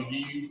 So I'm going to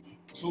give you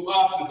 2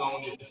 options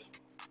on this.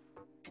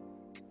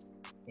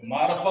 The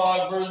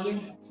modified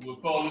version, we'll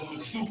call this the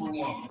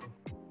Superwoman.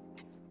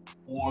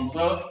 Arms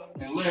up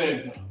and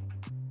legs up.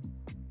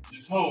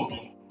 Just hold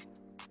it.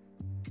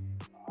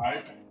 All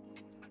right.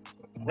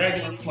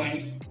 Regular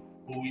plank,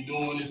 what we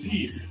doing is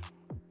here.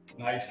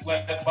 Nice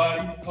flat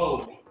body,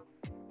 hold it.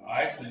 All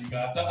right, so you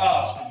got the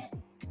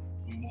option.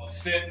 We want to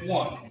set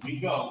 1. Here we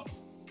go.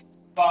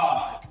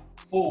 5,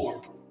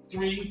 4,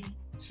 3,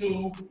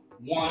 2,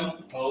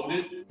 1. Hold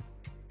it.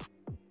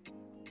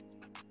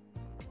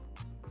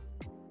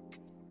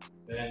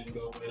 Then you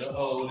go with a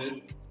hold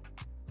it.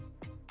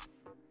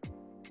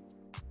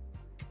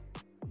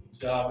 Good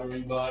job,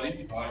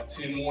 everybody. All right,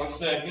 10 more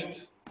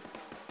seconds.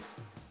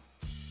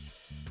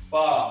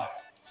 5,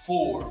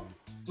 4,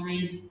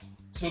 3,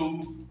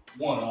 2,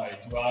 1. All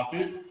right, drop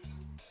it.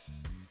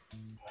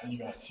 All right, you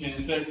got 10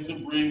 seconds to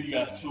breathe. You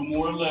got 2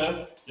 more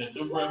left. Get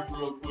your breath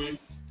real quick.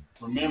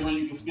 Remember,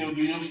 you can still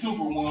do your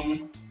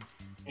Superwoman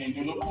and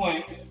do the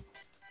plank.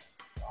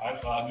 All right,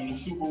 so I'll do the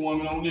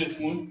Superwoman on this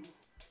one.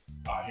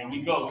 All right, here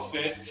we go.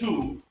 Set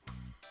 2,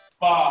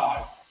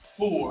 5,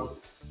 4,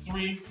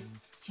 3,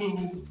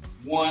 2,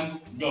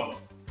 1, go.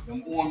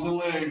 Them arms and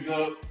legs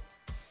up.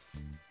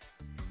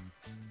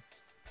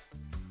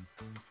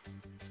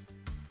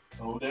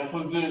 Hold that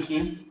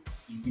position.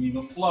 You can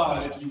even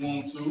fly if you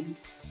want to.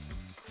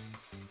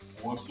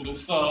 Arms to the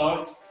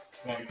side,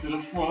 back to the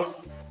front.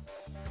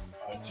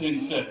 All right, 10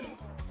 seconds.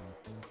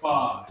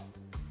 5,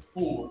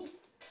 4,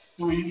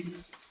 3,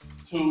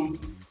 2,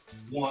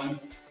 1.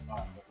 All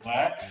right,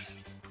 relax.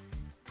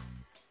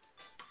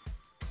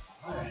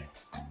 All right,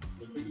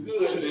 looking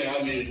good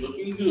down there.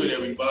 Looking good,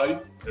 everybody.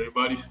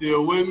 Everybody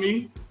still with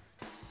me?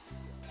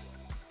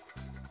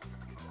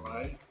 All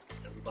right,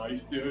 everybody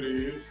still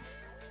there.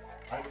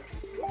 All right,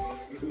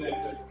 let's do the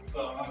next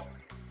exercise.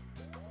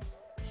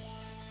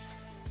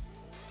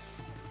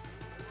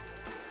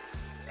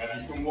 Grab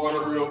you some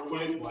water real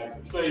quick,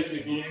 wipe the face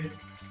again.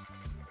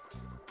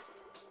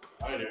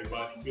 All right,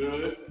 everybody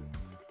good?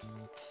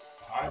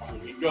 All right,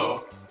 here we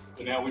go.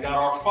 So now we got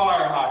our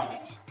fire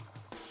hydrants.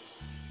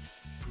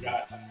 We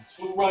got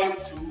 2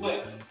 right, 2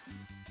 left.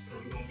 So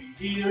we're gonna be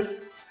here,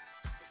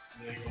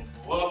 and they're gonna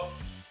go up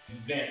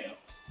and down.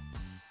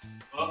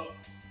 Up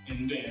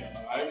and down,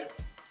 all right?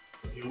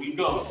 So here we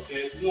go,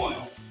 set 1.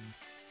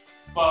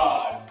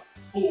 5,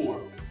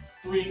 4,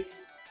 3,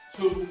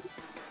 2,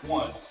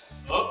 1.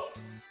 Up,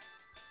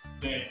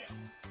 down,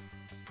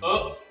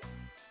 up,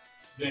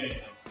 down,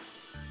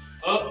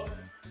 up,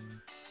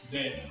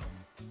 down,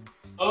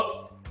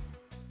 up,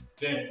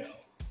 down,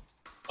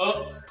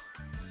 up,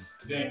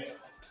 down,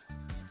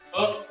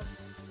 up,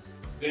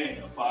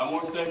 down. 5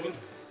 more seconds.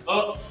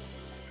 Up,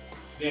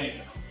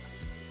 down,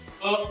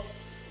 up,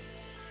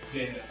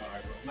 down. All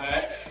right,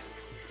 relax.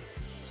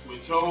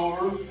 Switch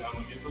over. Now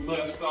we get the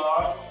left side.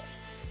 All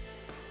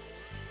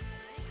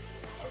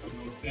right, we're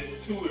gonna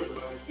Set 2,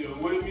 everybody still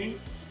with me?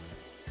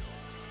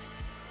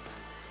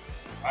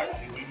 All right,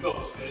 here we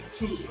go, set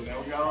 2. So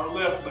now we got our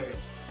left leg.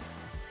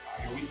 All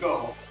right, here we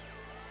go.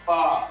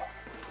 5,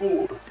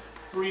 4,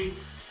 3,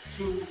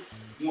 2,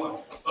 1.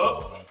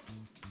 Up,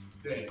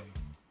 down,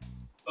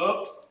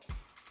 up,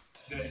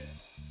 down,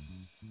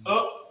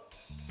 up,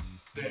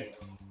 down,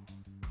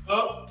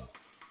 up,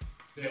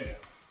 down,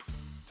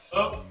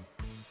 up,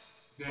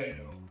 down,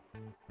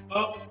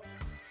 up,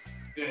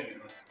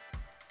 down,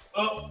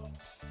 up,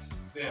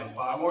 down.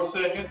 5 more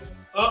seconds.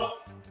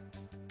 Up,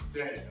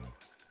 down.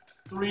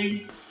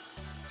 3,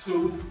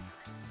 2,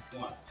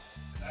 1.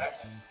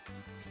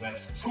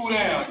 That's 2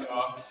 down,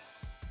 y'all.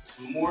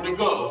 2 more to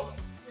go.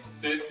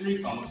 Set 3,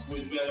 so I'm gonna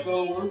switch back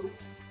over.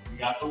 We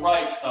got the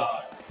right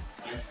side.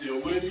 Are you still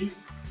with me?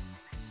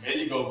 There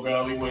you go,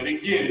 Belly. Way to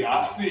get it.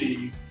 I see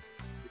you.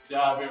 Good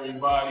job,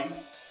 everybody.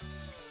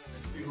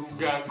 Let's see who we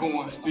got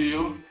going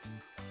still.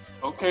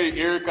 Okay,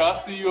 Eric, I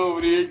see you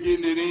over there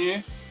getting it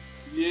in.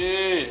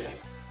 Yeah.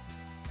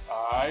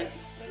 All right,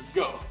 let's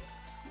go.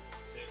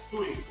 Set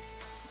 3.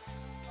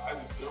 All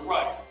right, to the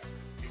right.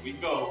 Here we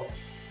go.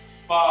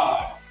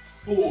 5,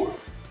 4,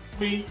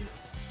 3,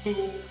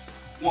 2,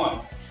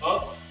 1.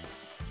 Up,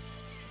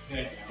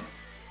 down,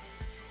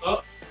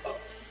 up,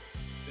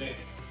 down,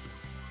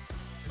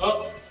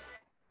 up,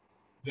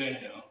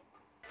 down,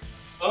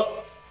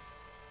 up,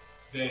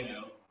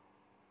 down,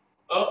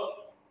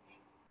 up,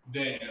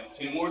 down.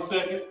 10 more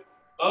seconds.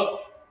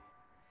 Up,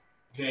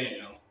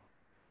 down,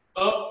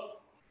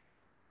 up,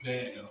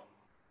 down,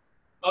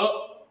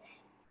 up,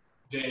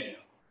 down.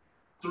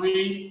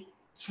 3,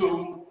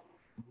 2,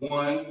 1.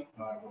 All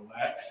right,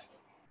 relax.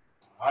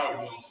 All right,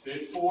 we're on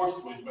set 4.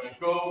 Switch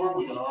back over.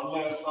 We got our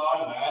left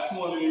side. Last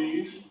one of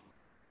these.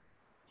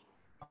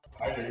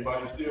 All right,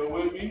 everybody still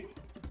with me?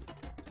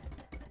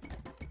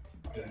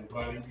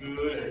 Everybody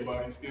good?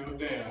 Everybody still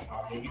down?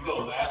 All right, here we go.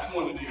 Last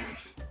one of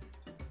these.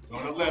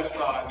 On the left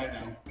side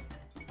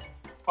now.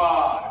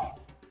 5,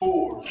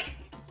 4,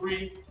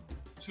 3,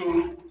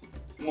 2,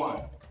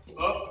 1.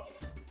 Up,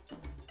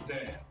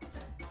 down,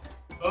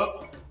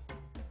 up,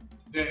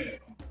 down,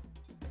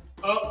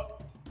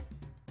 up,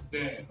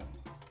 down,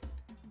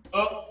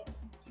 up,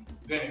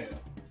 down,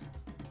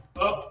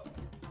 up,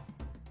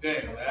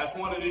 down. Last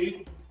one of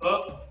these.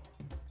 Up,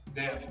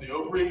 down.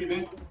 Still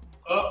breathing.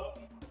 Up,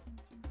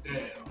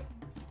 down,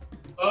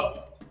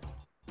 up,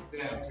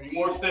 down. 3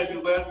 more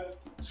seconds left.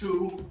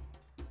 2,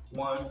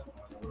 1.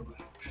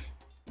 Relax.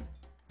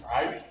 All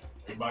right.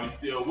 Everybody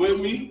still with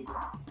me?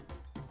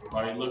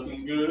 Everybody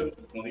looking good?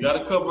 Only got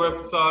a couple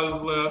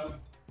exercises left.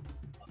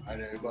 All right,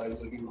 everybody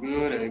looking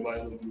good.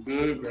 Everybody looking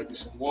good. Grab you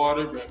some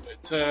water. Grab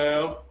that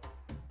towel.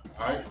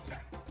 All right.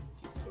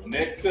 So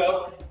next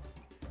up,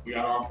 we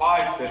got our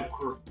bicep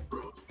curls.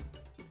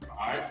 All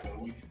right. So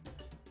we're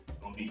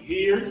gonna be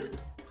here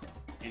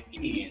and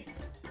in,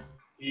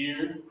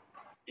 here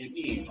and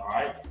in. All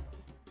right.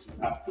 So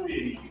we got 3 of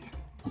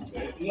these.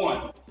 Set 1.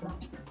 All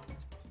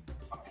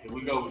right, here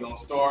we go. We're gonna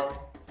start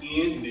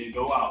in and then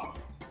go out.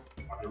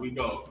 All right, here we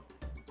go.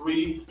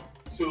 3,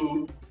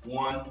 2,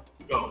 1,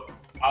 go.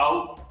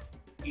 Out,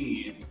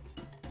 in,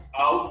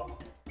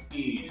 out,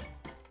 in,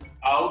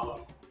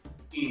 out,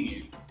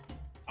 in,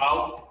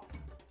 out,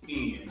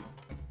 in,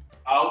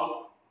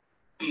 out,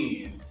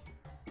 in,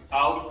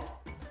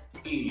 out,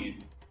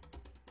 in,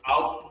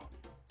 out,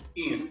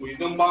 in. Squeeze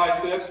them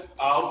biceps.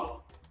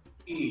 Out,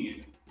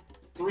 in.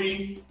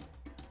 3,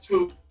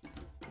 2,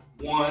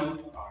 1.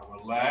 All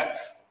right, relax.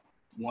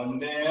 1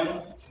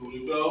 down, 2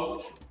 to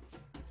go.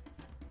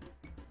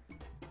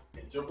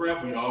 Get your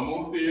breath. We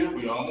almost there.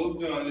 We almost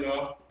done,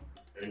 y'all.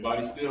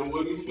 Everybody still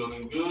with me?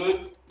 Feeling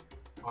good?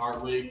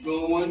 Heart rate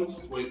going,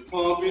 sweat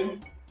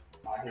pumping.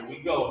 All right, here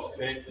we go.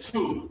 Set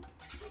 2.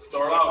 Let's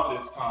start out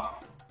this time.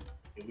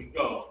 Here we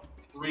go.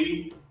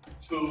 3,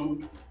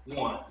 2,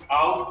 1.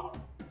 Out,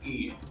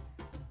 in,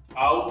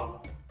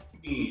 out,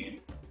 in,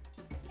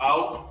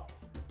 out,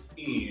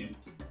 in,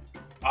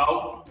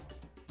 out,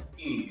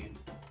 in,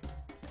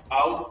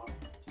 out,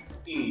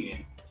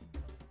 in,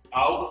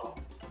 out,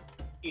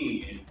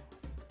 in,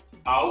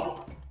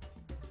 out,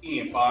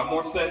 in. 5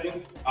 more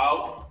seconds.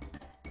 Out,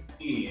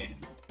 in,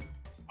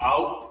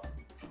 out,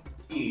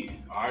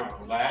 in. All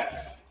right, relax.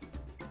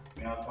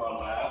 Now to our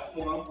last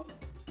one.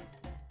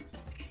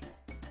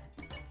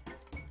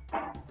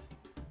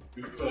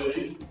 Good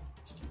face.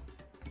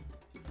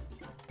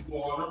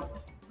 Water.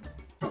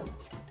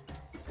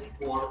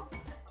 Water.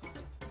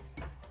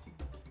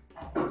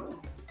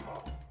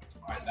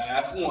 All right,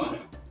 last one.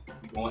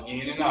 We're going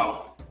in and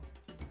out.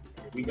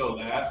 Here we go,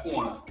 last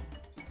one.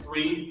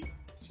 3,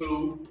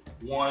 2,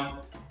 1,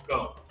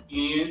 go.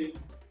 In,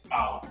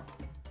 out,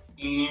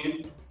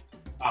 in,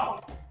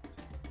 out,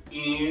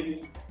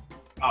 in,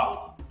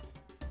 out,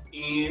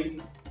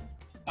 in,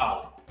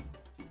 out,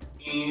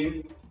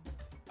 in,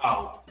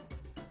 out,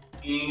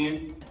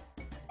 in,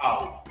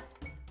 out,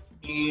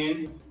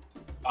 in,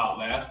 out.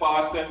 Last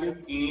 5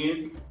 seconds.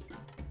 In,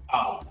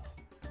 out,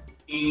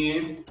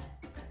 in,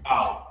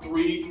 out.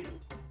 3,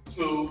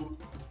 2,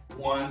 1.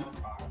 All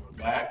right,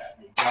 relax.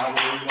 Good Now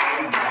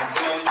we're not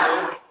done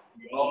yet.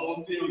 We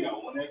almost there. We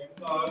got one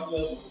exercise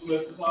left, two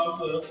exercises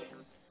left.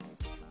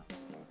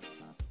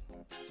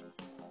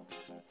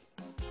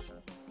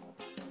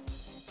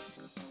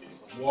 Get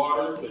some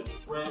water, take your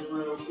breath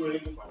real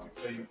quick, wipe your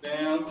face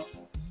down.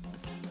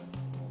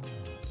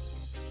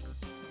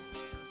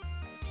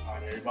 All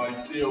right, everybody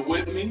still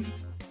with me?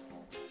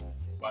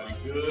 Everybody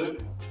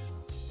good?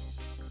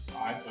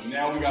 All right, so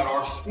now we got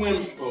our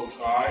swim strokes,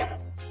 all right?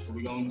 So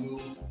we're gonna do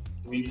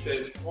 3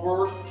 sets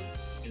forward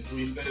and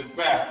 3 sets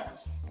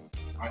backwards.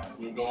 All right, so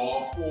we'll go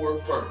all forward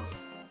first.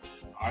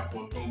 All right,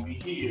 so it's gonna be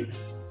here,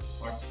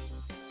 like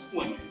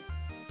swimming.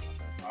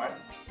 All right,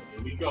 so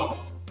here we go.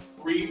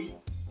 3,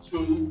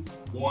 2,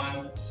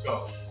 1,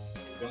 go.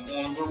 Get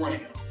them arms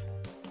around.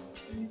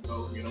 There you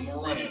go, get them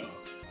around.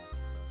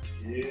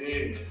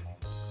 Yeah.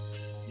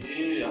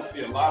 Yeah, I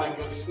see a lot of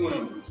good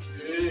swimmers.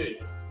 Yeah.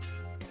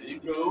 There you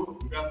go.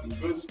 We got some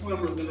good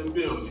swimmers in the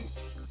building.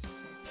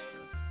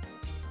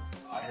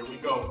 All right, here we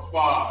go.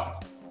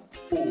 5,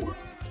 4,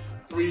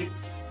 3,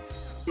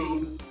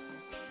 2,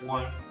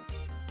 1.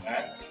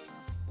 Relax.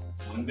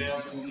 One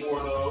down, 2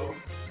 more though.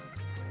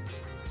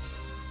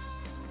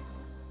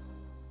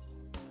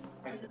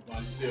 All right,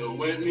 everybody still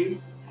with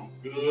me?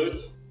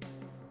 Good.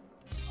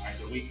 All right,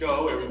 here we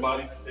go.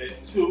 Everybody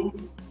set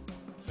 2.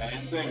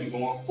 Same thing,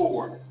 going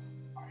forward.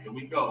 All right, here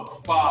we go.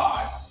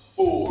 5,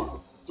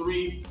 4,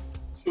 3,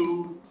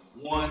 2,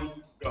 1,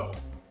 go.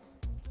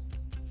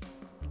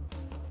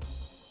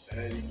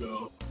 There you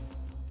go.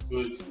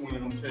 Good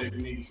swim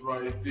techniques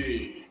right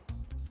there.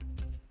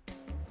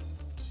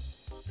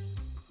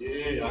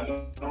 Yeah, I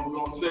know who's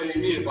gonna save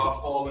me if I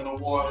fall in the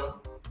water.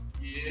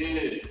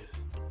 Yeah.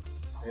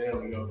 There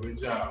we go. Good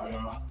job,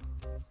 y'all.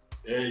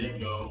 There you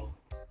go.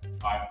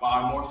 All right,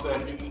 5 more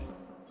seconds.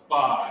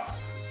 5,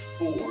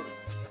 4,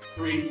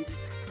 3,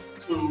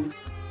 2,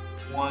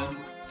 1.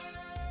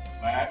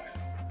 Relax.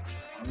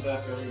 One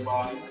left,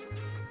 everybody.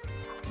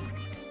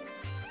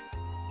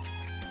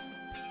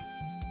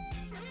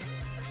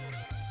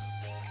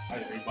 All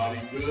right, everybody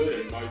good?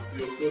 Everybody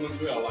still feeling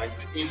good? I like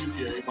the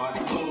energy. Everybody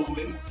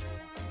moving.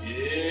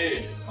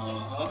 Yeah.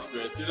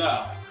 Stretch it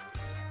out.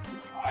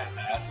 All right,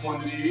 last one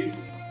of these.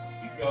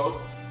 Here we go.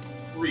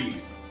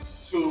 3,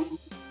 2,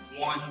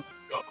 1,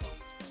 go.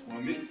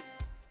 Swim it.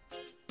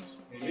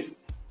 Swim it.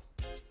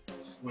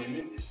 Swim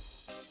it.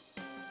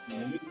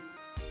 Swim it.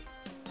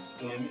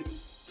 Swim it.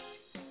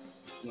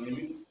 Swim it.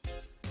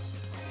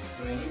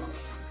 Swim it.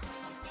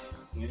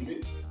 Swim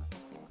it.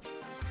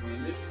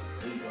 Swim it.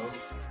 There you go.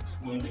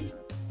 Swim it.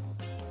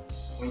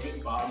 Swim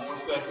it. 5 more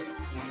seconds.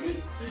 Swim it.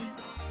 There you go.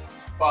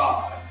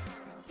 5,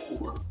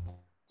 4,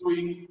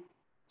 3,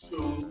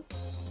 2,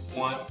 1.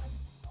 All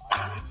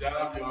right, good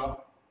job, y'all.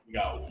 We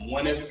got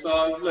one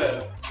exercise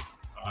left.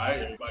 All right,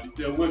 everybody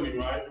still with me,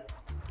 right?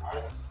 All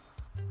right,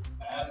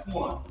 last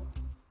one.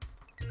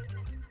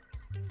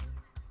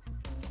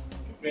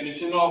 And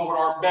finishing off with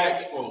our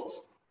back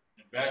strokes.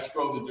 And back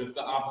strokes are just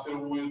the opposite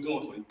of what we was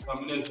doing, so you're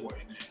coming this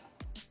way now.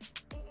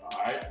 All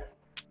right,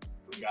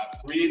 we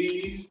got 3 of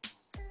these.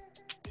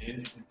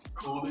 And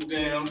cool it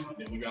down, and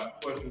then we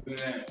got questions and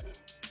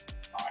answers.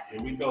 All right,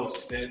 here we go.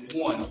 Set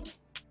 1.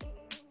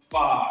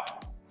 5,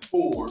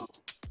 4,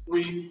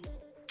 3,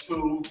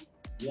 2,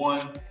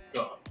 1,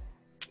 go.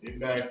 Get it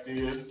back there.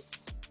 There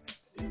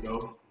you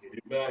go. Get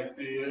it back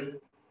there.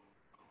 Good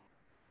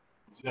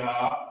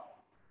job.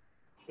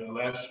 Feel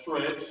that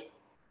stretch.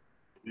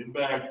 Get it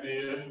back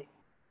there.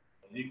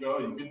 There you go.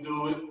 You can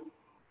do it.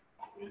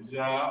 Good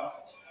job.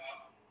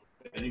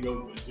 There you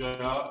go. Good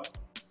job.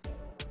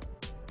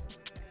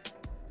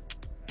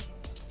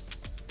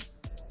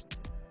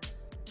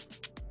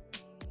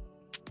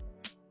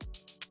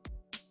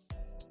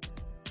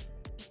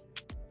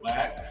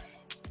 Relax.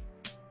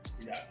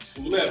 We got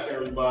 2 left,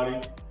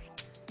 everybody.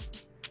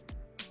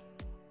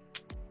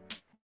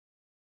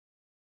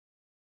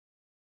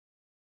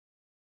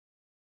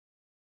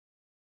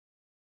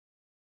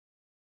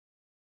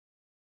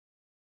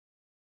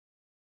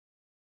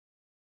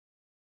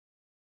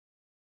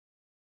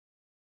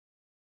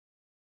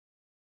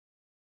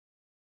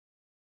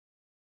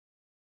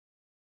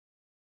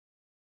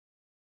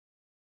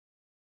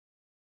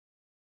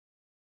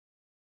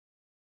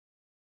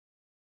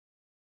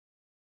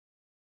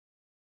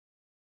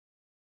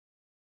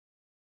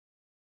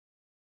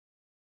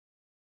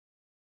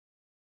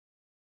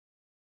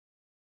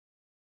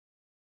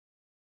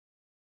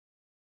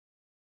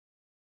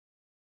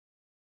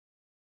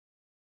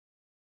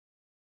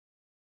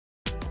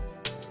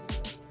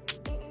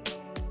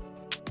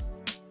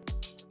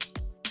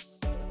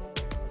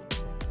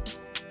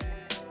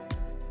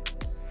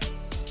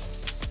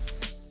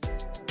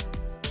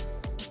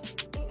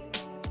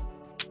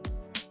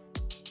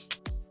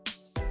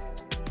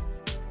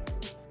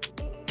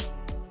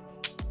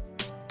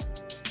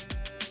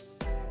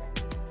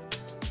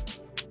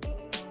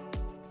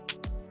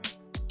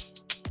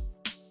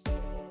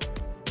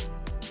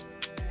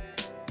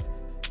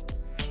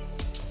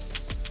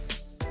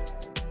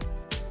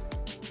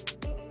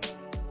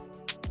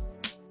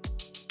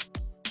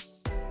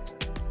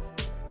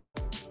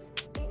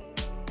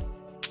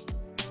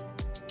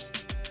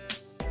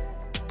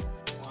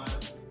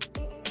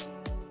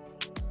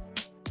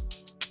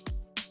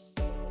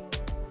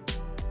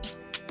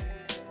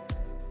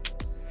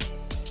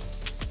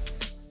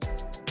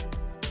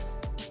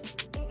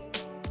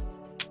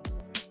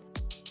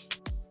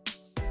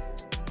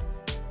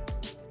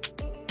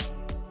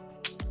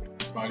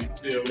 Everybody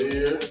still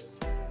there?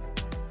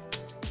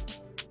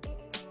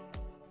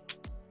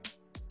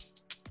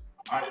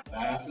 All right,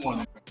 last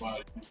one,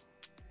 everybody. Here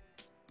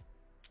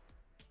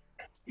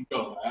we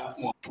go, last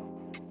one.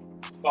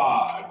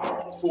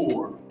 5,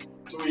 4,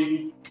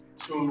 3,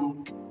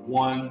 2,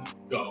 1,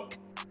 go.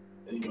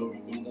 There you go,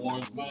 get them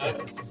arms back.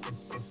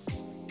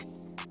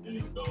 There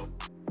you go.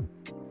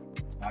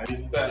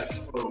 Nice back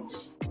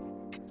strokes.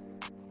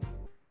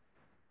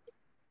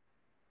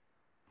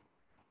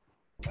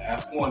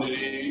 Last one of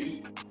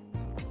these.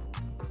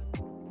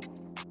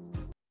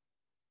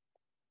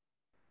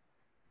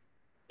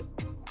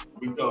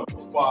 We go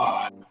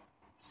 5,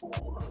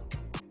 4,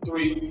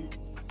 3,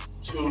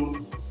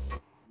 2,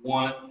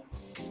 1. All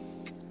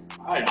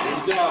right,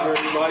 good job,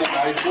 everybody.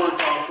 Nice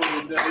workout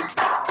for the day.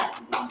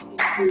 We'll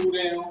cool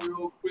down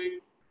real quick,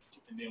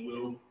 and then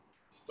we'll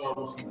start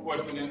with some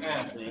question and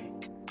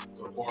answering.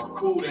 So for our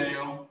cool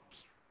down,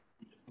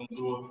 we're just gonna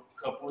do a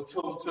couple of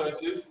toe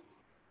touches.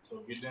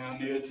 So get down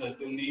there, touch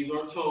them knees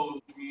or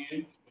toes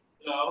again. Spit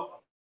it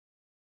out.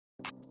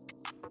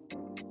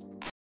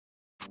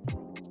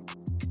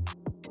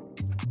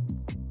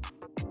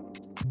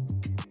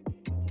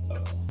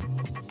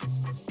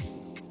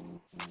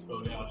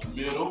 Go down the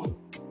middle.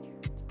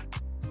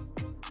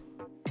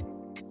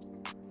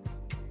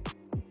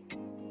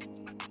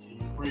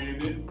 Keep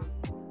breathing.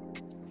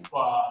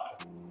 5,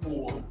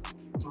 4,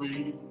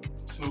 3,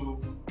 2,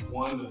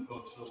 1. Let's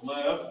go to the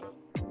left.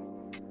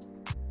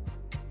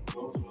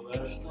 Go to the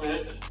left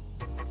stretch.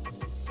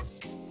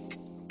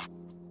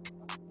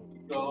 Here we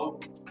go.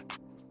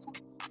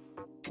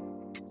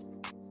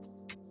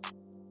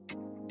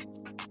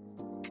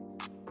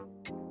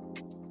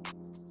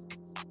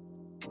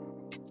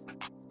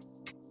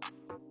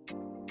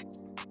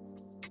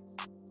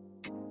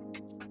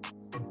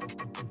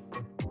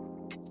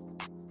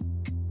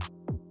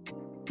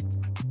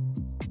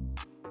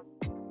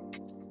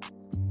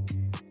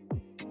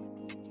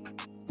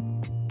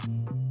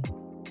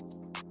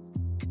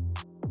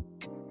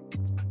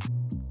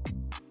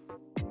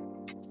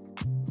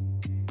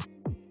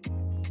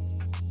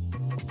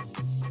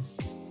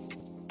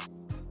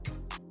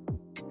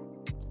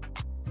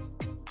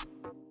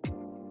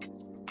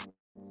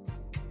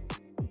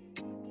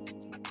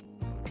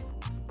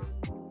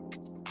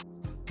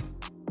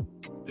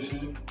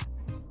 Position.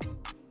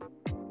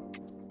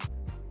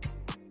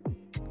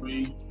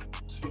 3,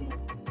 2,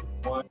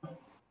 1.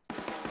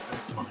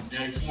 On the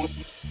next one,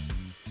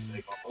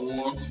 take our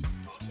arms,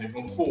 take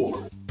them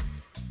forward.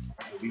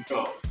 Here we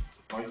go.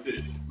 Just like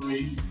this.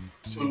 3,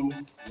 2,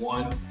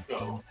 1,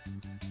 go.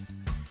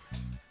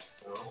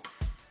 Go.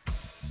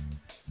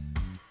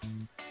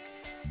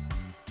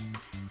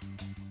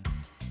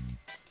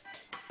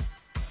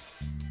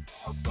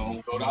 I'm going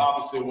to go the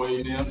opposite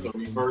way now, so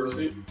reverse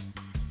it.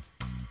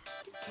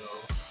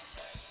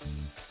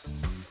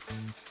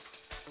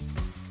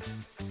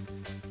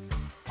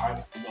 All right,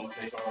 so we're going to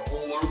take our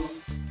arms,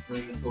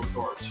 bring this close to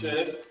our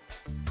chest.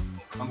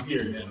 Come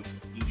here now, so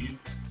in,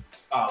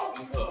 out,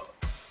 and up.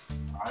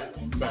 All right,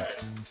 and back.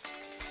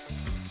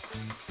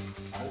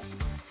 All right.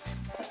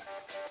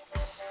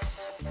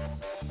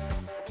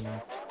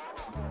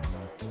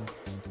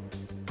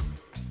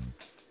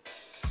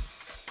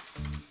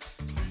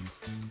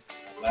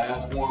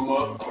 Last warm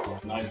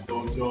up, nice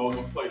slow jog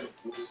in place,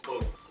 real slow.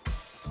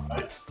 All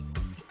right.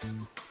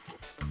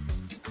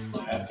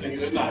 Last thing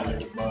of the night,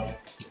 everybody.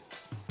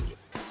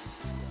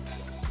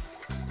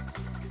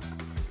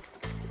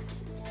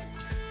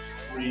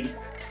 Three,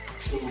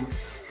 2,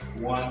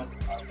 1,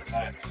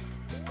 relax.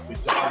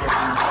 Good job,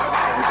 everybody.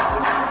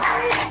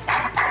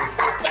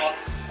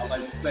 I'd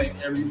like to thank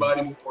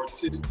everybody who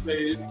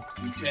participated,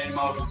 who came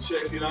out to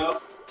check it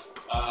out.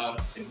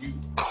 If you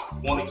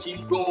want to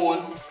keep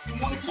going and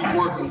want to keep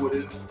working with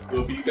us,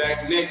 we'll be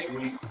back next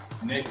week.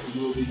 Next week,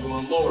 we'll be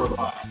doing lower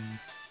body.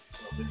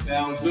 So if it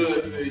sounds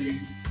good to you,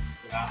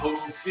 then I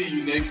hope to see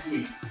you next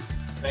week.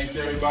 Thanks,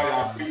 everybody.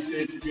 I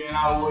appreciate you being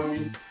out with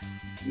me.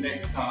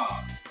 Next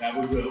time, have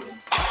a good one.